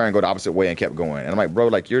immediately made a turn, go the opposite way, and kept going. And I'm like, bro,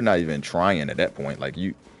 like you're not even trying at that point. Like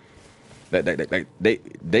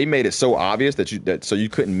they made it so obvious that so you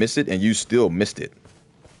couldn't miss it, and you still missed it.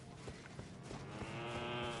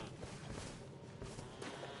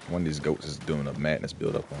 One of these goats is doing a madness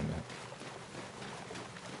build up on me.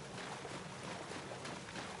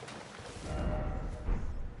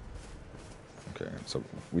 Okay, so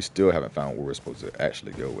we still haven't found where we're supposed to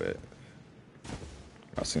actually go at.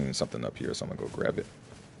 I've seen something up here, so I'm gonna go grab it.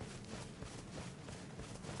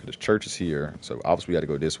 The church is here, so obviously we got to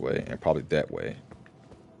go this way and probably that way.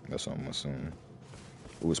 That's what I'm assuming.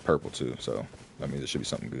 It was purple too, so that means it should be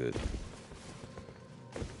something good.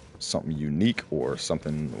 Something unique or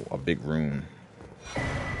something, a big rune.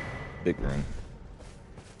 Big rune.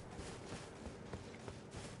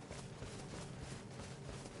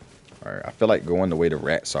 Alright, I feel like going the way the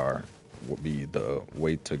rats are would be the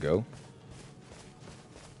way to go.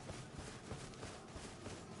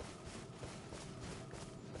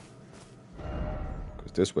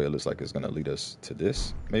 Because this way it looks like it's going to lead us to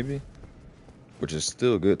this, maybe? Which is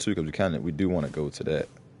still good too, because we do want to go to that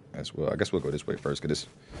as well. I guess we'll go this way first, because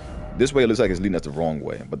this way it looks like it's leading us the wrong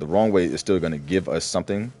way, but the wrong way is still going to give us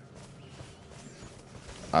something.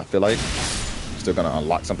 I feel like it's still going to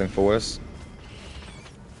unlock something for us.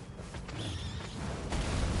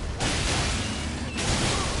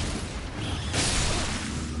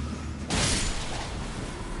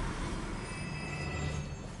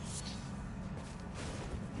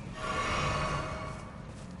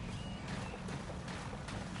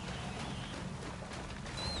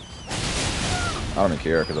 I don't even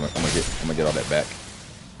care because I'm gonna get all that back.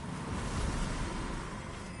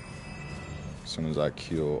 As soon as I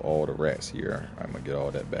kill all the rats here, I'm gonna get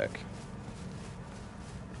all that back.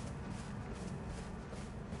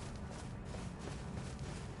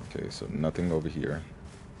 Okay, so nothing over here.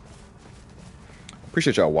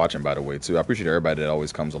 Appreciate y'all watching, by the way, too. I appreciate everybody that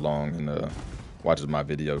always comes along and watches my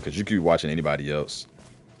video, because you could be watching anybody else,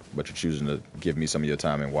 but you're choosing to give me some of your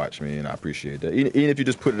time and watch me, and I appreciate that. Even if you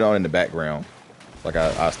just put it on in the background, like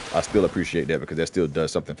I still appreciate that, because that still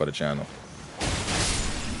does something for the channel.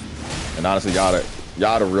 And honestly, y'all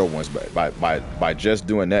the real ones. But by just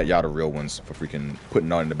doing that, y'all the real ones for freaking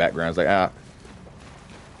putting on in the background. It's like,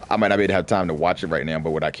 I might not be able to have time to watch it right now,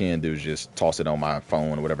 but what I can do is just toss it on my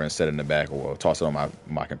phone or whatever and set it in the back, or toss it on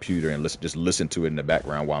my computer and just listen to it in the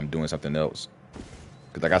background while I'm doing something else.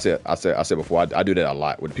 Because like I said before, I do that a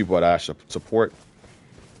lot with the people that I support.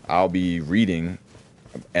 I'll be reading,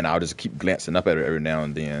 and I'll just keep glancing up at it every now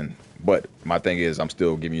and then. But my thing is, I'm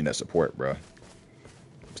still giving you that support, bro.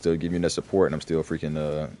 I'm still giving you that support, and I'm still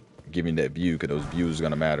freaking giving you that view, because those views are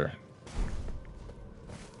gonna matter.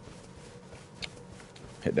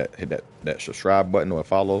 Hit that subscribe button or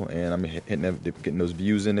follow, and I'm getting those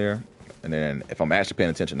views in there. And then if I'm actually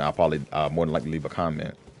paying attention, I'll probably more than likely leave a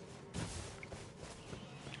comment,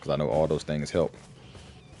 because I know all those things help.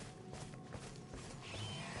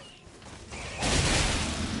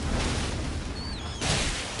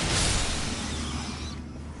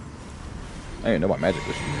 I didn't know what magic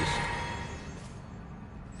was used.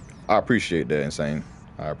 I appreciate that, Insane.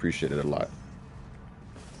 I appreciate it a lot.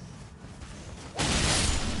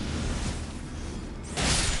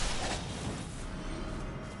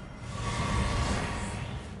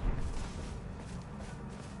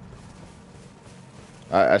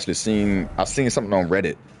 I seen something on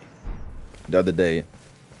Reddit the other day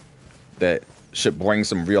that should bring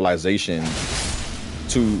some realization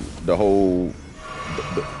to the whole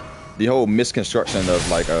misconstruction of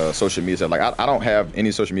like social media. Like I don't have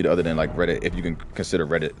any social media other than like Reddit, if you can consider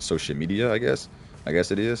Reddit social media. I guess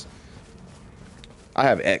it is. I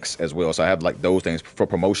have X as well, so I have like those things for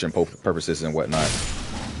promotion purposes and whatnot.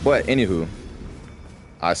 But anywho,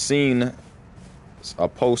 I seen a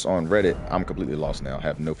post on Reddit. I'm completely lost now. I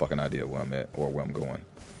have no fucking idea where I'm at or where I'm going.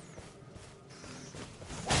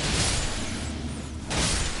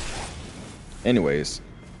 Anyways,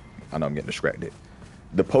 I know I'm getting distracted.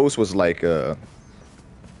 The post was like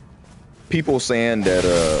people saying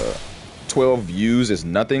that 12 views is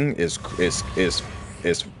nothing is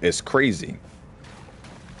crazy.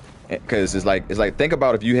 Because it's like think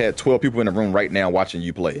about if you had 12 people in the room right now watching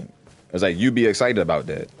you play. It's like you'd be excited about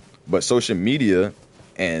that. But social media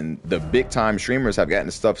and the big time streamers have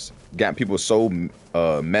gotten people so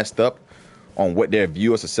messed up on what their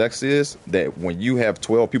view of success is, that when you have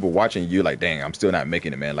 12 people watching you, like, dang, I'm still not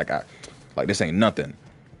making it, man. Like this ain't nothing.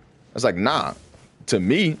 It's like, nah. To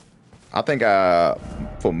me, I think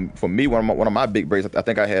for me, one of my big breaks, I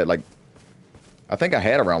think I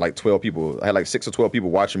had around like 12 people. I had like 6 or 12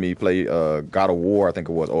 people watching me play God of War, I think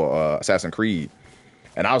it was, or Assassin's Creed.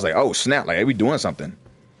 And I was like, oh snap, like, hey, we doing something.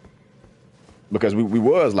 Because we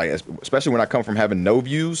was like, especially when I come from having no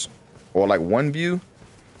views or like 1 view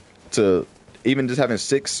to even just having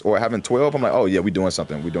 6 or having 12, I'm like, oh yeah, we doing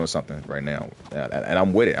something. We doing something right now, and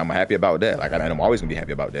I'm with it. I'm happy about that. Like, and I'm always gonna be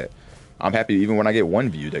happy about that. I'm happy even when I get 1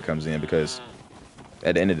 view that comes in, because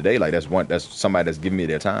at the end of the day, like, that's somebody that's giving me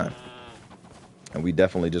their time. And we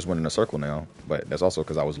definitely just went in a circle now. But that's also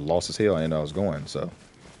because I was lost as hell and I was going. So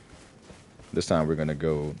this time we're gonna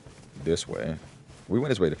go this way. We went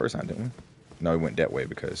this way the first time, didn't we? No, we went that way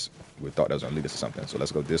because we thought that was gonna lead us to something. So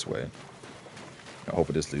let's go this way. I hope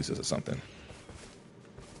this leads us to something.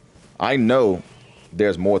 I know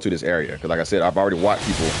there's more to this area, because like I said, I've already watched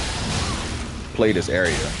people play this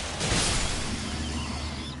area.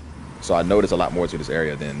 So I know there's a lot more to this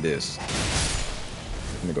area than this.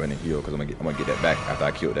 Let me go ahead and heal, because I'm gonna get that back after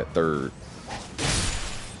I kill that 3rd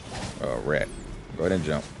rat. Go ahead and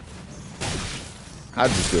jump. How'd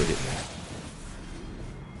you still hit me?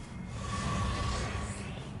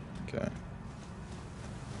 Okay.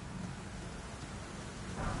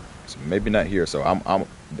 So maybe not here. So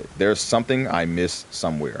there's something I missed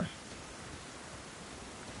somewhere.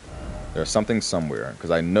 There's something somewhere,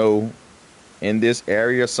 because I know in this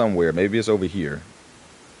area somewhere, maybe it's over here.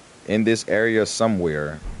 In this area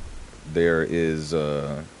somewhere, there is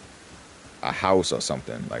a house or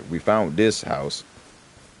something. Like, we found this house,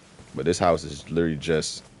 but this house is literally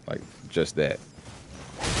just that.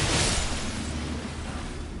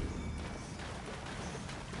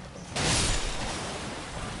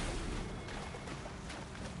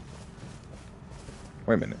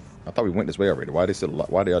 Wait a minute. I thought we went this way already. Why are they still?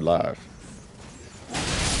 Why are they alive?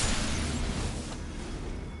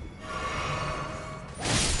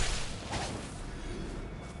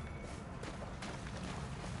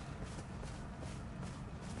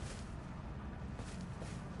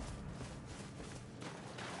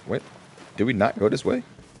 What? Did we not go this way?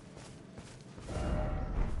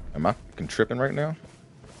 Am I tripping right now?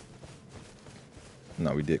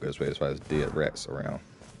 No, we did go this way. That's why there's dead rats around.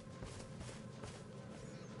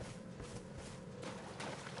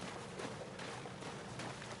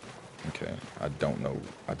 Okay, I don't know.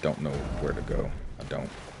 I don't know where to go. I don't.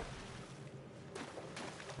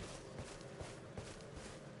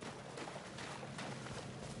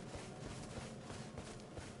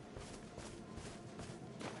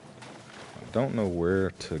 I don't know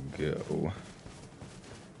where to go.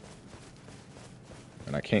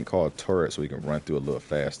 And I can't call a turret so we can run through a little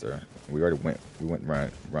faster. We already went. We went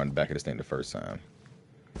run back at this thing the first time.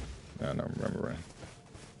 I don't remember.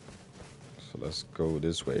 So let's go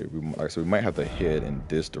this way. Like I said, we might have to head in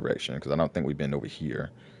this direction because I don't think we've been over here.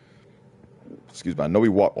 Excuse me. I know we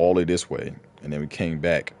walked all the way this way, and then we came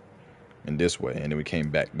back in this way, and then we came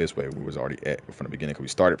back this way. We was already at from the beginning because we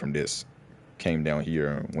started from this, came down here,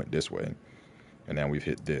 and went this way, and now we've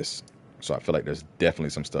hit this. So I feel like there's definitely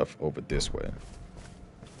some stuff over this way.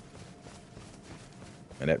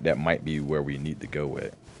 And that might be where we need to go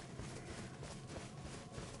at.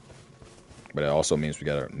 But it also means we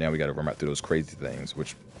gotta run out through those crazy things,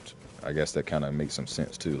 which I guess that kind of makes some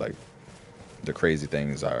sense too. Like the crazy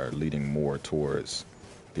things are leading more towards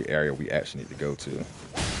the area we actually need to go to.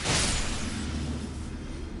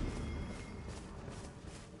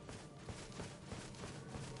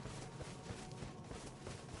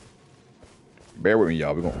 Bear with me,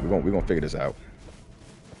 y'all. We're gonna figure this out.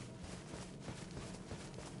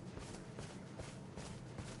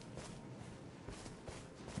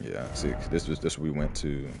 Yeah, see, this was we went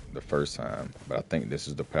to the first time, but I think this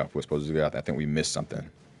is the path we're supposed to go. I think we missed something.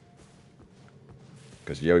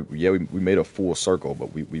 Because we made a full circle,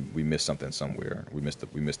 but we missed something somewhere. We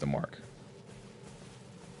missed the mark.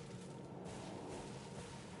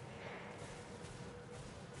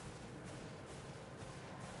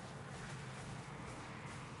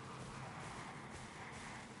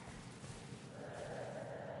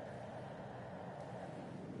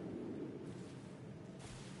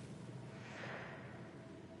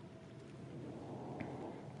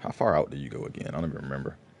 How far out do you go again? I don't even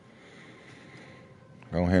remember.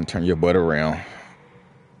 Go ahead and turn your butt around.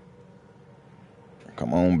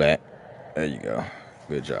 Come on back. There you go.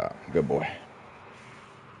 Good job. Good boy.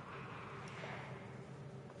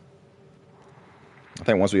 I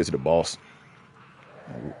think once we get to the boss,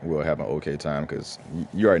 we'll have an okay time because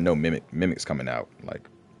you already know mimics coming out. Like,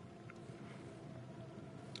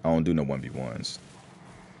 I don't do no 1v1s.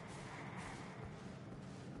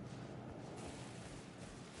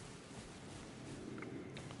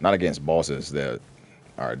 Not against bosses that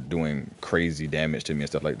are doing crazy damage to me and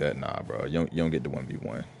stuff like that. Nah, bro. You don't get the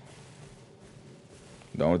 1v1.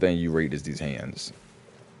 The only thing you rate is these hands.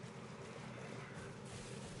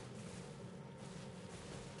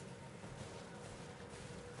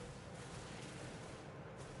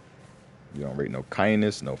 You don't rate no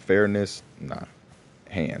kindness, no fairness. Nah.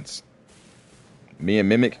 Hands. Me and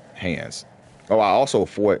Mimic, hands. Oh, I also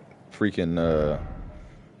fought freaking,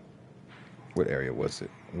 what area was it?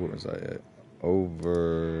 Where was I at?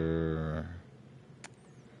 Over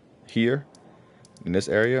here? In this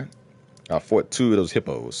area? I fought 2 of those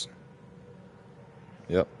hippos.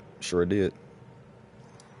 Yep, sure did.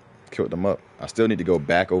 Killed them up. I still need to go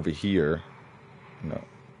back over here. No,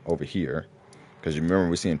 over here. Because you remember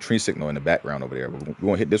we're seeing tree signal in the background over there. We're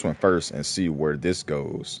going to hit this one first and see where this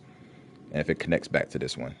goes. And if it connects back to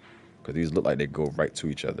this one. Because these look like they go right to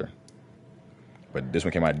each other. But this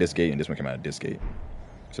one came out of this gate and this one came out of this gate.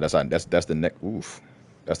 So that's the next. Oof.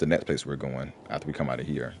 That's the next place we're going after we come out of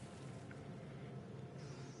here.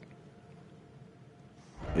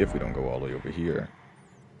 If we don't go all the way over here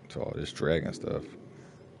to all this dragon stuff.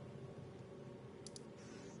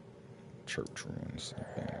 Church ruins.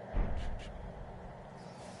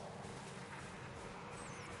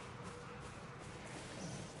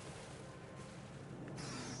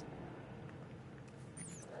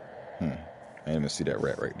 I didn't even see that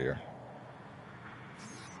rat right there.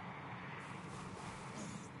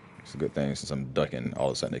 It's a good thing since I'm ducking, all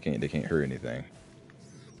of a sudden they can't hear anything.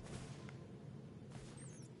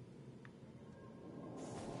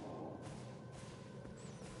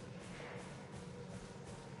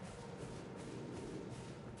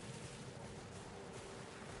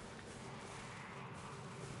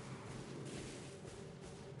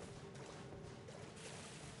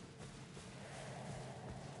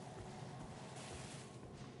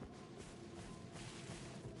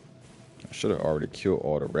 I should have already killed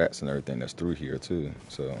all the rats and everything that's through here too.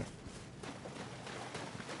 So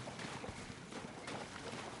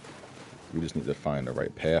we just need to find the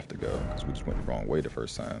right path to go because we just went the wrong way the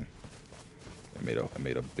first time. It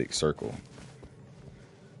made a big circle.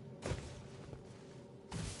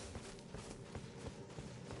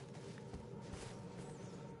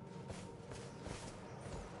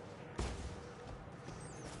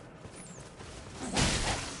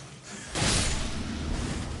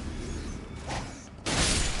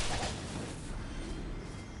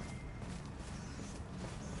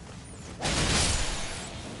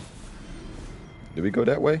 Did we go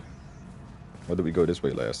that way? Or did we go this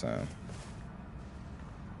way last time?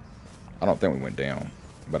 I don't think we went down.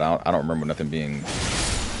 But I don't remember nothing being...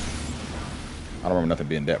 I don't remember nothing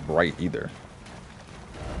being that bright either.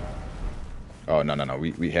 Oh, no.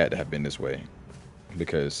 We had to have been this way.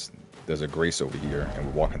 Because there's a grace over here, and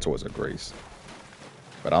we're walking towards a grace.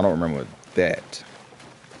 But I don't remember that.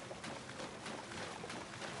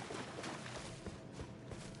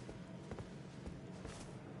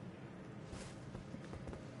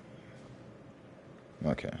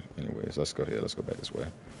 Okay, anyways, let's go here. Let's go back this way.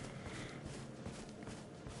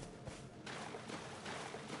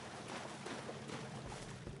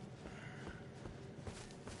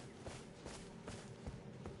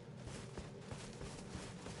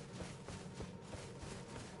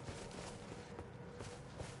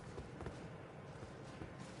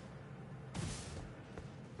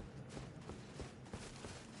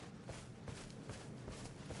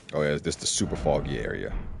 Oh yeah, this is the super foggy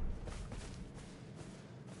area.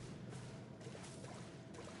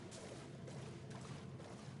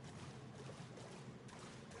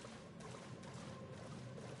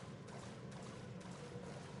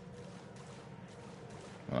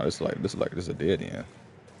 Oh, this is a dead end.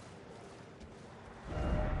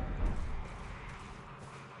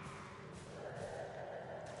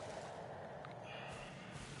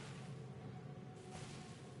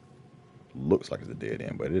 Looks like it's a dead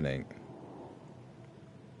end, but it ain't.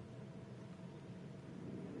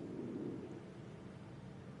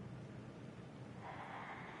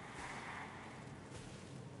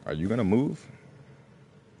 Are you gonna move?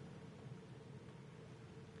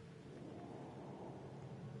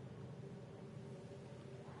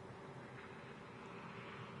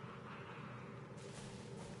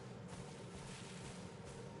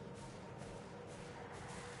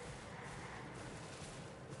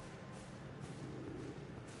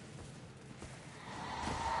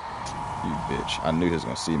 You bitch. I knew he was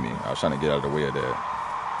gonna see me. I was trying to get out of the way of that.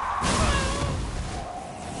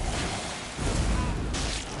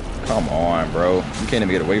 Come on, bro. You can't even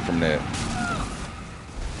get away from that.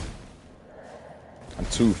 I'm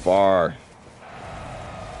too far.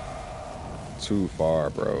 Too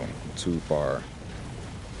far, bro. Too far.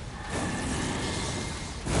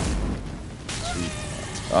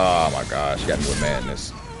 Oh my gosh, you got me with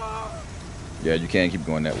madness. Yeah, you can't keep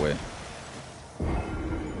going that way.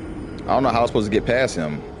 I don't know how I was supposed to get past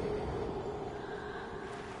him.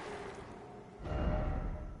 I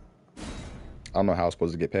don't know how I was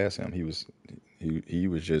supposed to get past him. He was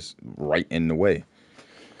just right in the way.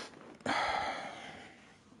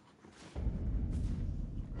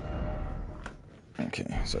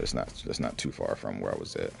 Okay, so it's not too far from where I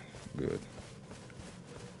was at. Good.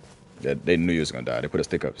 They knew he was gonna die. They put a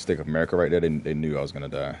stick of America right there. They knew I was gonna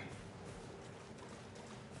die.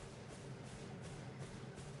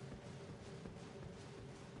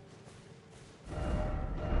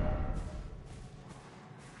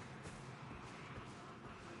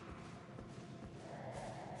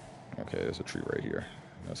 Okay, there's a tree right here.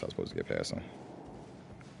 That's how I'm supposed to get past him.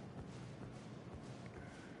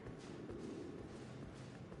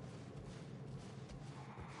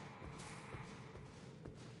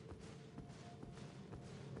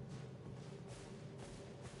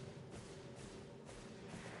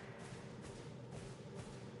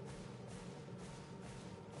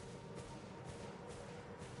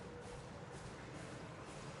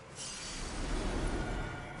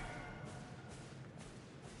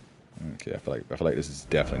 Okay, I feel like this is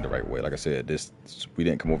definitely the right way. Like I said, we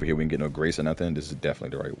didn't come over here. We didn't get no grace or nothing. This is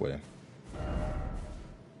definitely the right way.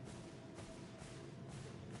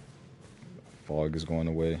 Fog is going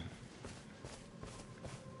away.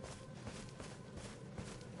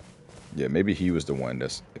 Yeah, maybe he was the one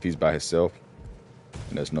if he's by himself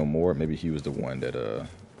and there's no more, maybe he was the one that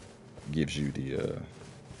gives you the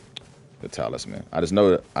talisman.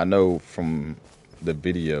 I know from the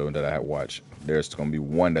video that I had watched, there's going to be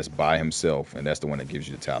one that's by himself, and that's the one that gives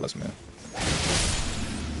you the talisman.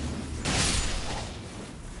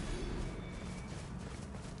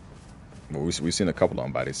 Well, we've seen a couple of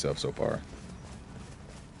them by themselves so far.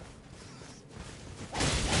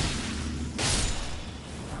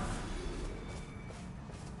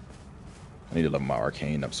 I need to level my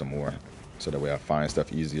arcane up some more, so that way I find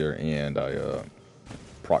stuff easier and I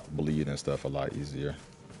proc bleed and stuff a lot easier.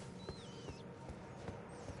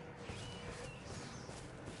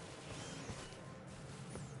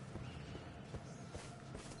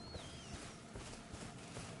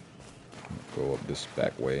 Go up this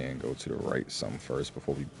back way and go to the right some first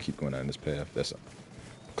before we keep going down this path. That's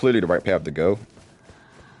clearly the right path to go.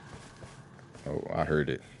 Oh, I heard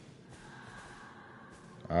it.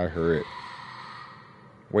 I heard it.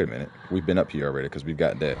 Wait a minute. We've been up here already because we've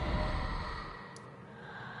got that.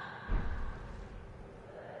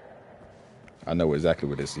 I know exactly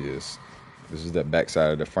what this is. This is that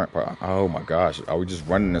backside of the front part. Oh my gosh. Are we just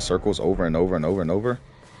running in circles over and over and over and over?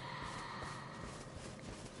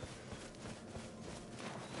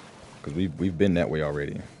 Because we've been that way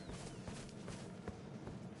already.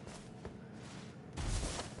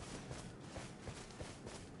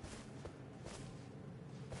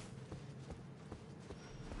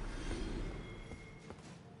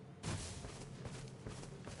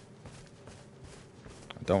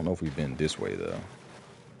 I don't know if we've been this way though.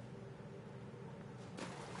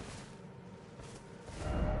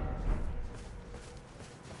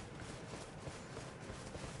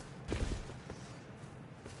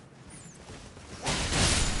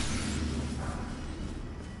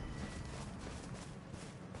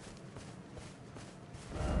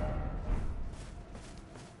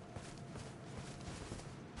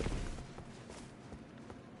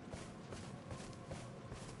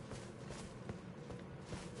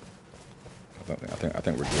 I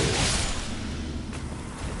think we're good.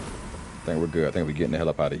 I think we're good. I think we're getting the hell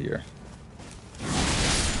up out of here.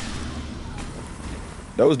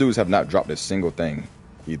 Those dudes have not dropped a single thing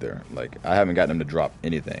either. Like, I haven't gotten them to drop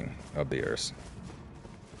anything of theirs.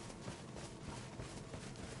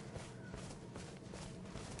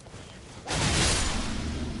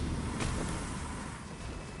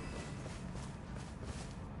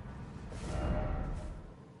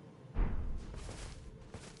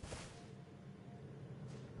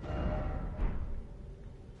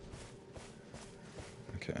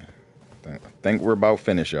 Okay. I think we're about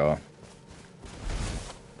finished, y'all.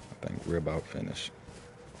 I think we're about finished.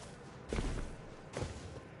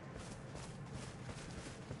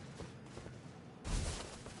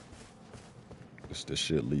 This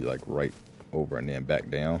should lead like right over and then back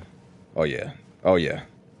down. Oh yeah. Oh yeah.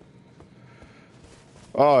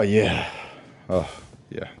 Oh yeah. Oh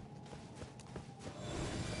yeah.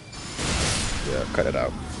 Yeah, cut it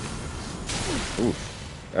out.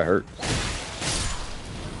 Oof. That hurt.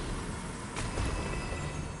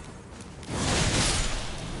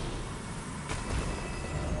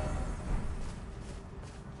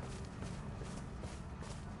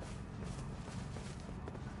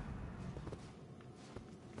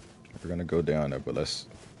 We're gonna go down there, but let's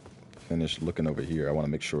finish looking over here. I want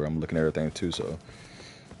to make sure I'm looking at everything too, so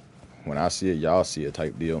when I see it, y'all see it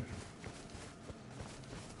type deal.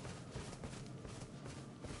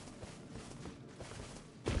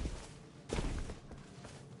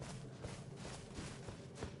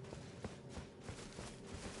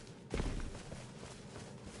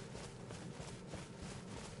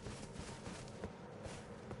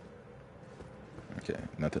 Okay,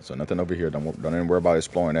 nothing. So nothing over here. Don't even worry about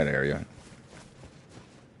exploring that area.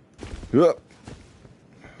 Yep.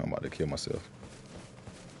 I'm about to kill myself.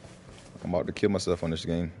 I'm about to kill myself on this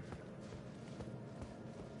game.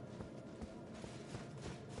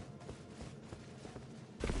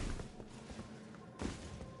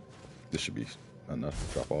 This should be enough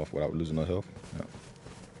to drop off without losing no health. Yeah.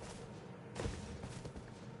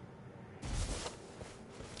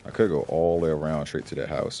 I could go all the way around straight to that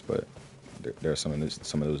house, but there's some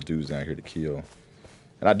of those dudes down here to kill.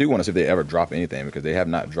 And I do want to see if they ever drop anything, because they have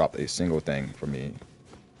not dropped a single thing for me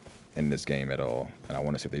in this game at all. And I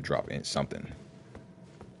want to see if they drop something.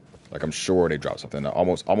 Like, I'm sure they dropped something.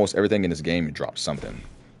 Almost everything in this game dropped something.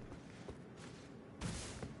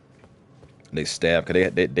 They staff,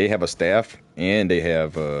 because they have a staff, and they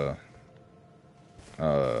have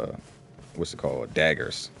what's it called,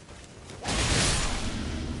 daggers.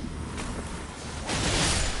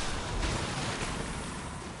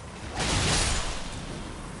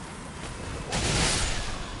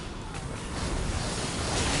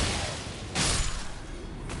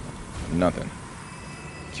 Nothing.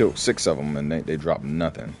 Killed 6 of them and they dropped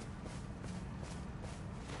nothing.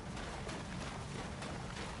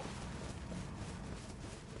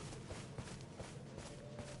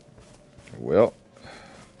 Well.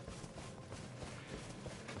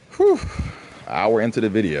 Whew. hour into the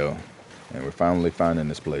video, and we're finally finding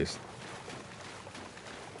this place.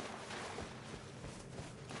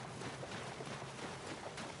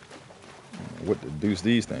 What the deuce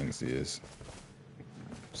these things is?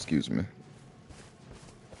 Excuse me.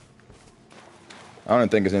 I don't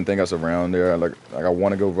think there's anything else around there. Like I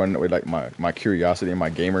want to go run that way. Like my curiosity and my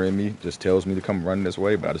gamer in me just tells me to come run this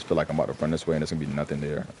way, but I just feel like I'm about to run this way and there's gonna be nothing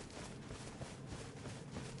there.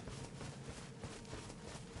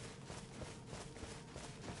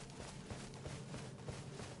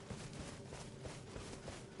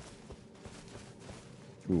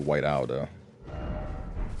 Ooh, white owl though.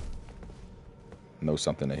 Know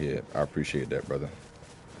something ahead. I appreciate that, brother.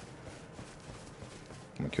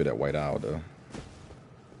 I'm gonna kill that white owl though.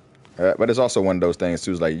 But it's also one of those things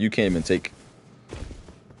too. Is like you can't even take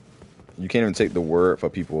the word for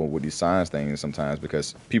people with these science things sometimes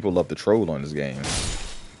because people love to troll on this game.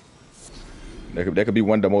 That could be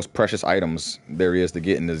one of the most precious items there is to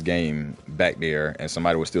get in this game back there, and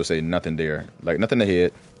somebody would still say nothing there, like nothing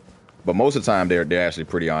ahead. But most of the time they're actually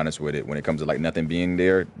pretty honest with it. When it comes to like nothing being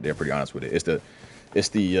there, they're pretty honest with it. It's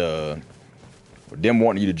the them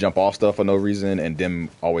wanting you to jump off stuff for no reason, and them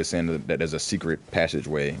always saying that there's a secret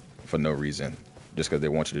passageway for no reason, just because they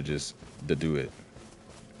want you to do it.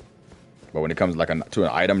 But when it comes like to an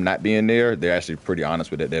item not being there, they're actually pretty honest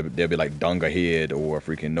with it. They'll be like dung ahead or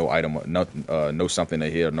freaking no item, no something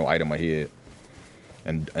ahead, no item ahead.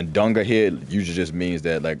 And dung ahead usually just means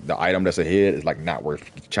that like the item that's ahead is like not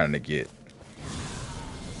worth trying to get.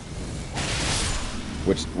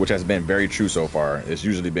 Which has been very true so far. It's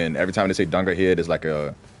usually been every time they say dung ahead, it's like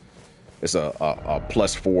it's a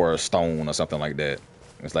 +4 stone or something like that.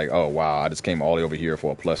 It's like, oh wow, I just came all the way over here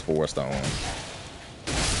for a +4 stone.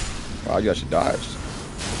 Wow, you actually dodged.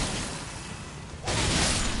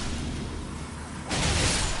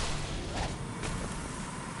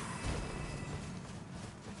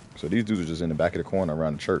 So these dudes are just in the back of the corner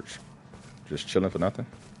around the church, just chilling for nothing.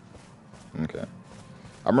 Okay.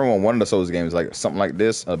 I remember on one of the Souls games, like something like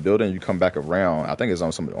this, a building, you come back around. I think it's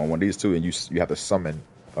on one of these two, and you have to summon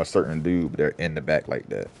a certain dude, but they're in the back like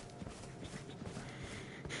that.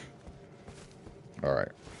 All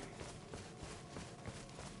right.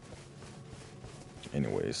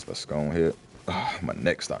 Anyways, let's go on here. Oh, my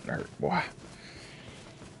neck's starting to hurt, boy.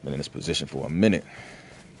 Been in this position for a minute.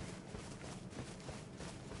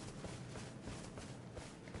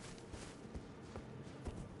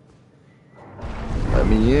 Let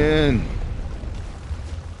me in.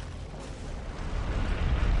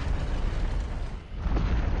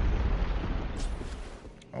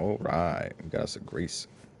 All right, we got us a grace.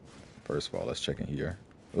 First of all, let's check in here.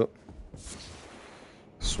 Oop.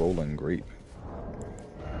 Swollen grape.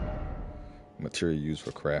 Material used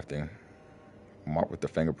for crafting. Marked with the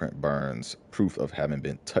fingerprint burns. Proof of having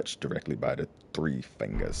been touched directly by the 3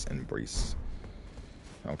 fingers embrace.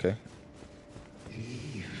 Okay.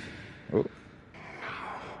 Oh.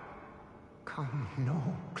 Come no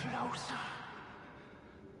closer.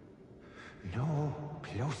 No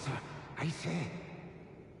closer, I say.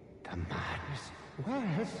 The madness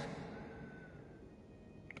wells.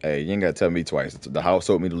 Hey, you ain't gotta tell me twice. The house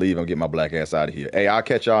told me to leave and get my black ass out of here. Hey, I'll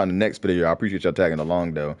catch y'all in the next video. I appreciate y'all tagging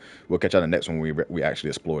along, though. We'll catch y'all in the next one when we actually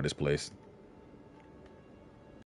explore this place.